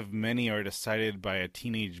fates of many are decided by a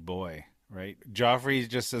teenage boy, right? Joffrey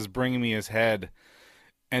just says, bring me his head.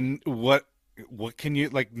 And what can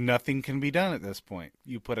you, nothing can be done at this point.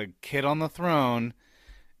 You put a kid on the throne,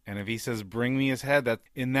 and if he says, bring me his head, that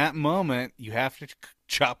in that moment, you have to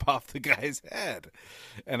chop off the guy's head.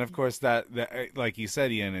 And of course, that like you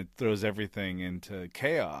said, Ian, it throws everything into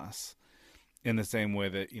chaos in the same way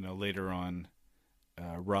that, later on,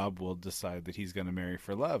 Robb will decide that he's going to marry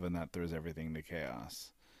for love, and that throws everything to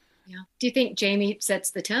chaos. Yeah. Do you think Jaime sets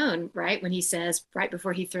the tone, right? When he says, right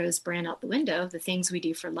before he throws Bran out the window, the things we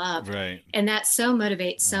do for love. Right. And that so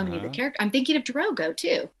motivates so many of the characters. I'm thinking of Drogo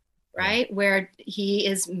too, right? Yeah. Where he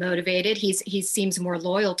is motivated. He seems more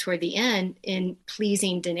loyal toward the end in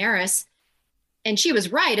pleasing Daenerys. And she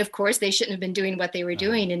was right, of course. They shouldn't have been doing what they were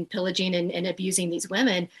doing and pillaging and abusing these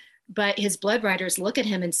women. But his blood riders look at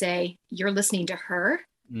him and say, you're listening to her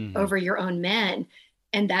over your own men.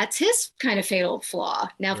 And that's his kind of fatal flaw.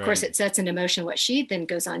 Now, of course, it sets into motion what she then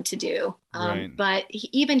goes on to do. But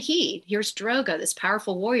here's Drogo, this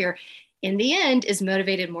powerful warrior, in the end is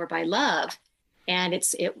motivated more by love. And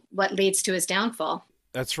it's what leads to his downfall.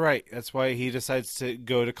 That's right. That's why he decides to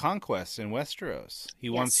go to conquest in Westeros.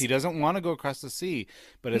 He doesn't want to go across the sea.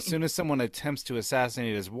 But as soon as someone attempts to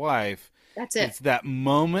assassinate his wife, that's it. It's that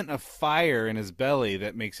moment of fire in his belly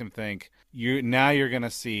that makes him think, you're going to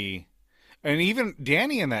see. And even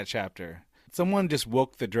Dany in that chapter, someone just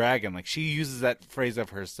woke the dragon. Like, she uses that phrase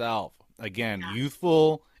of herself. Again,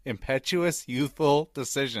 youthful, impetuous, youthful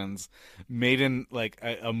decisions made in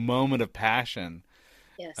a moment of passion.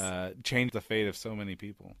 Yes. Changed the fate of so many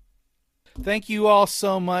people. Thank you all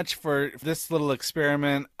so much for this little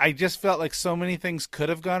experiment. I just felt like so many things could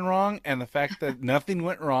have gone wrong, and the fact that nothing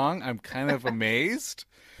went wrong, I'm kind of amazed.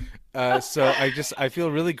 So I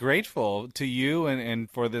feel really grateful to you and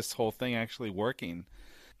for this whole thing actually working.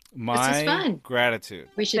 My gratitude.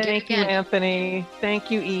 We should Thank do it again. you, Anthony.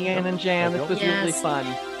 Thank you, Ian and Jan. This was really fun.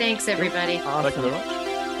 Thanks, everybody. Awesome. Thank you very much.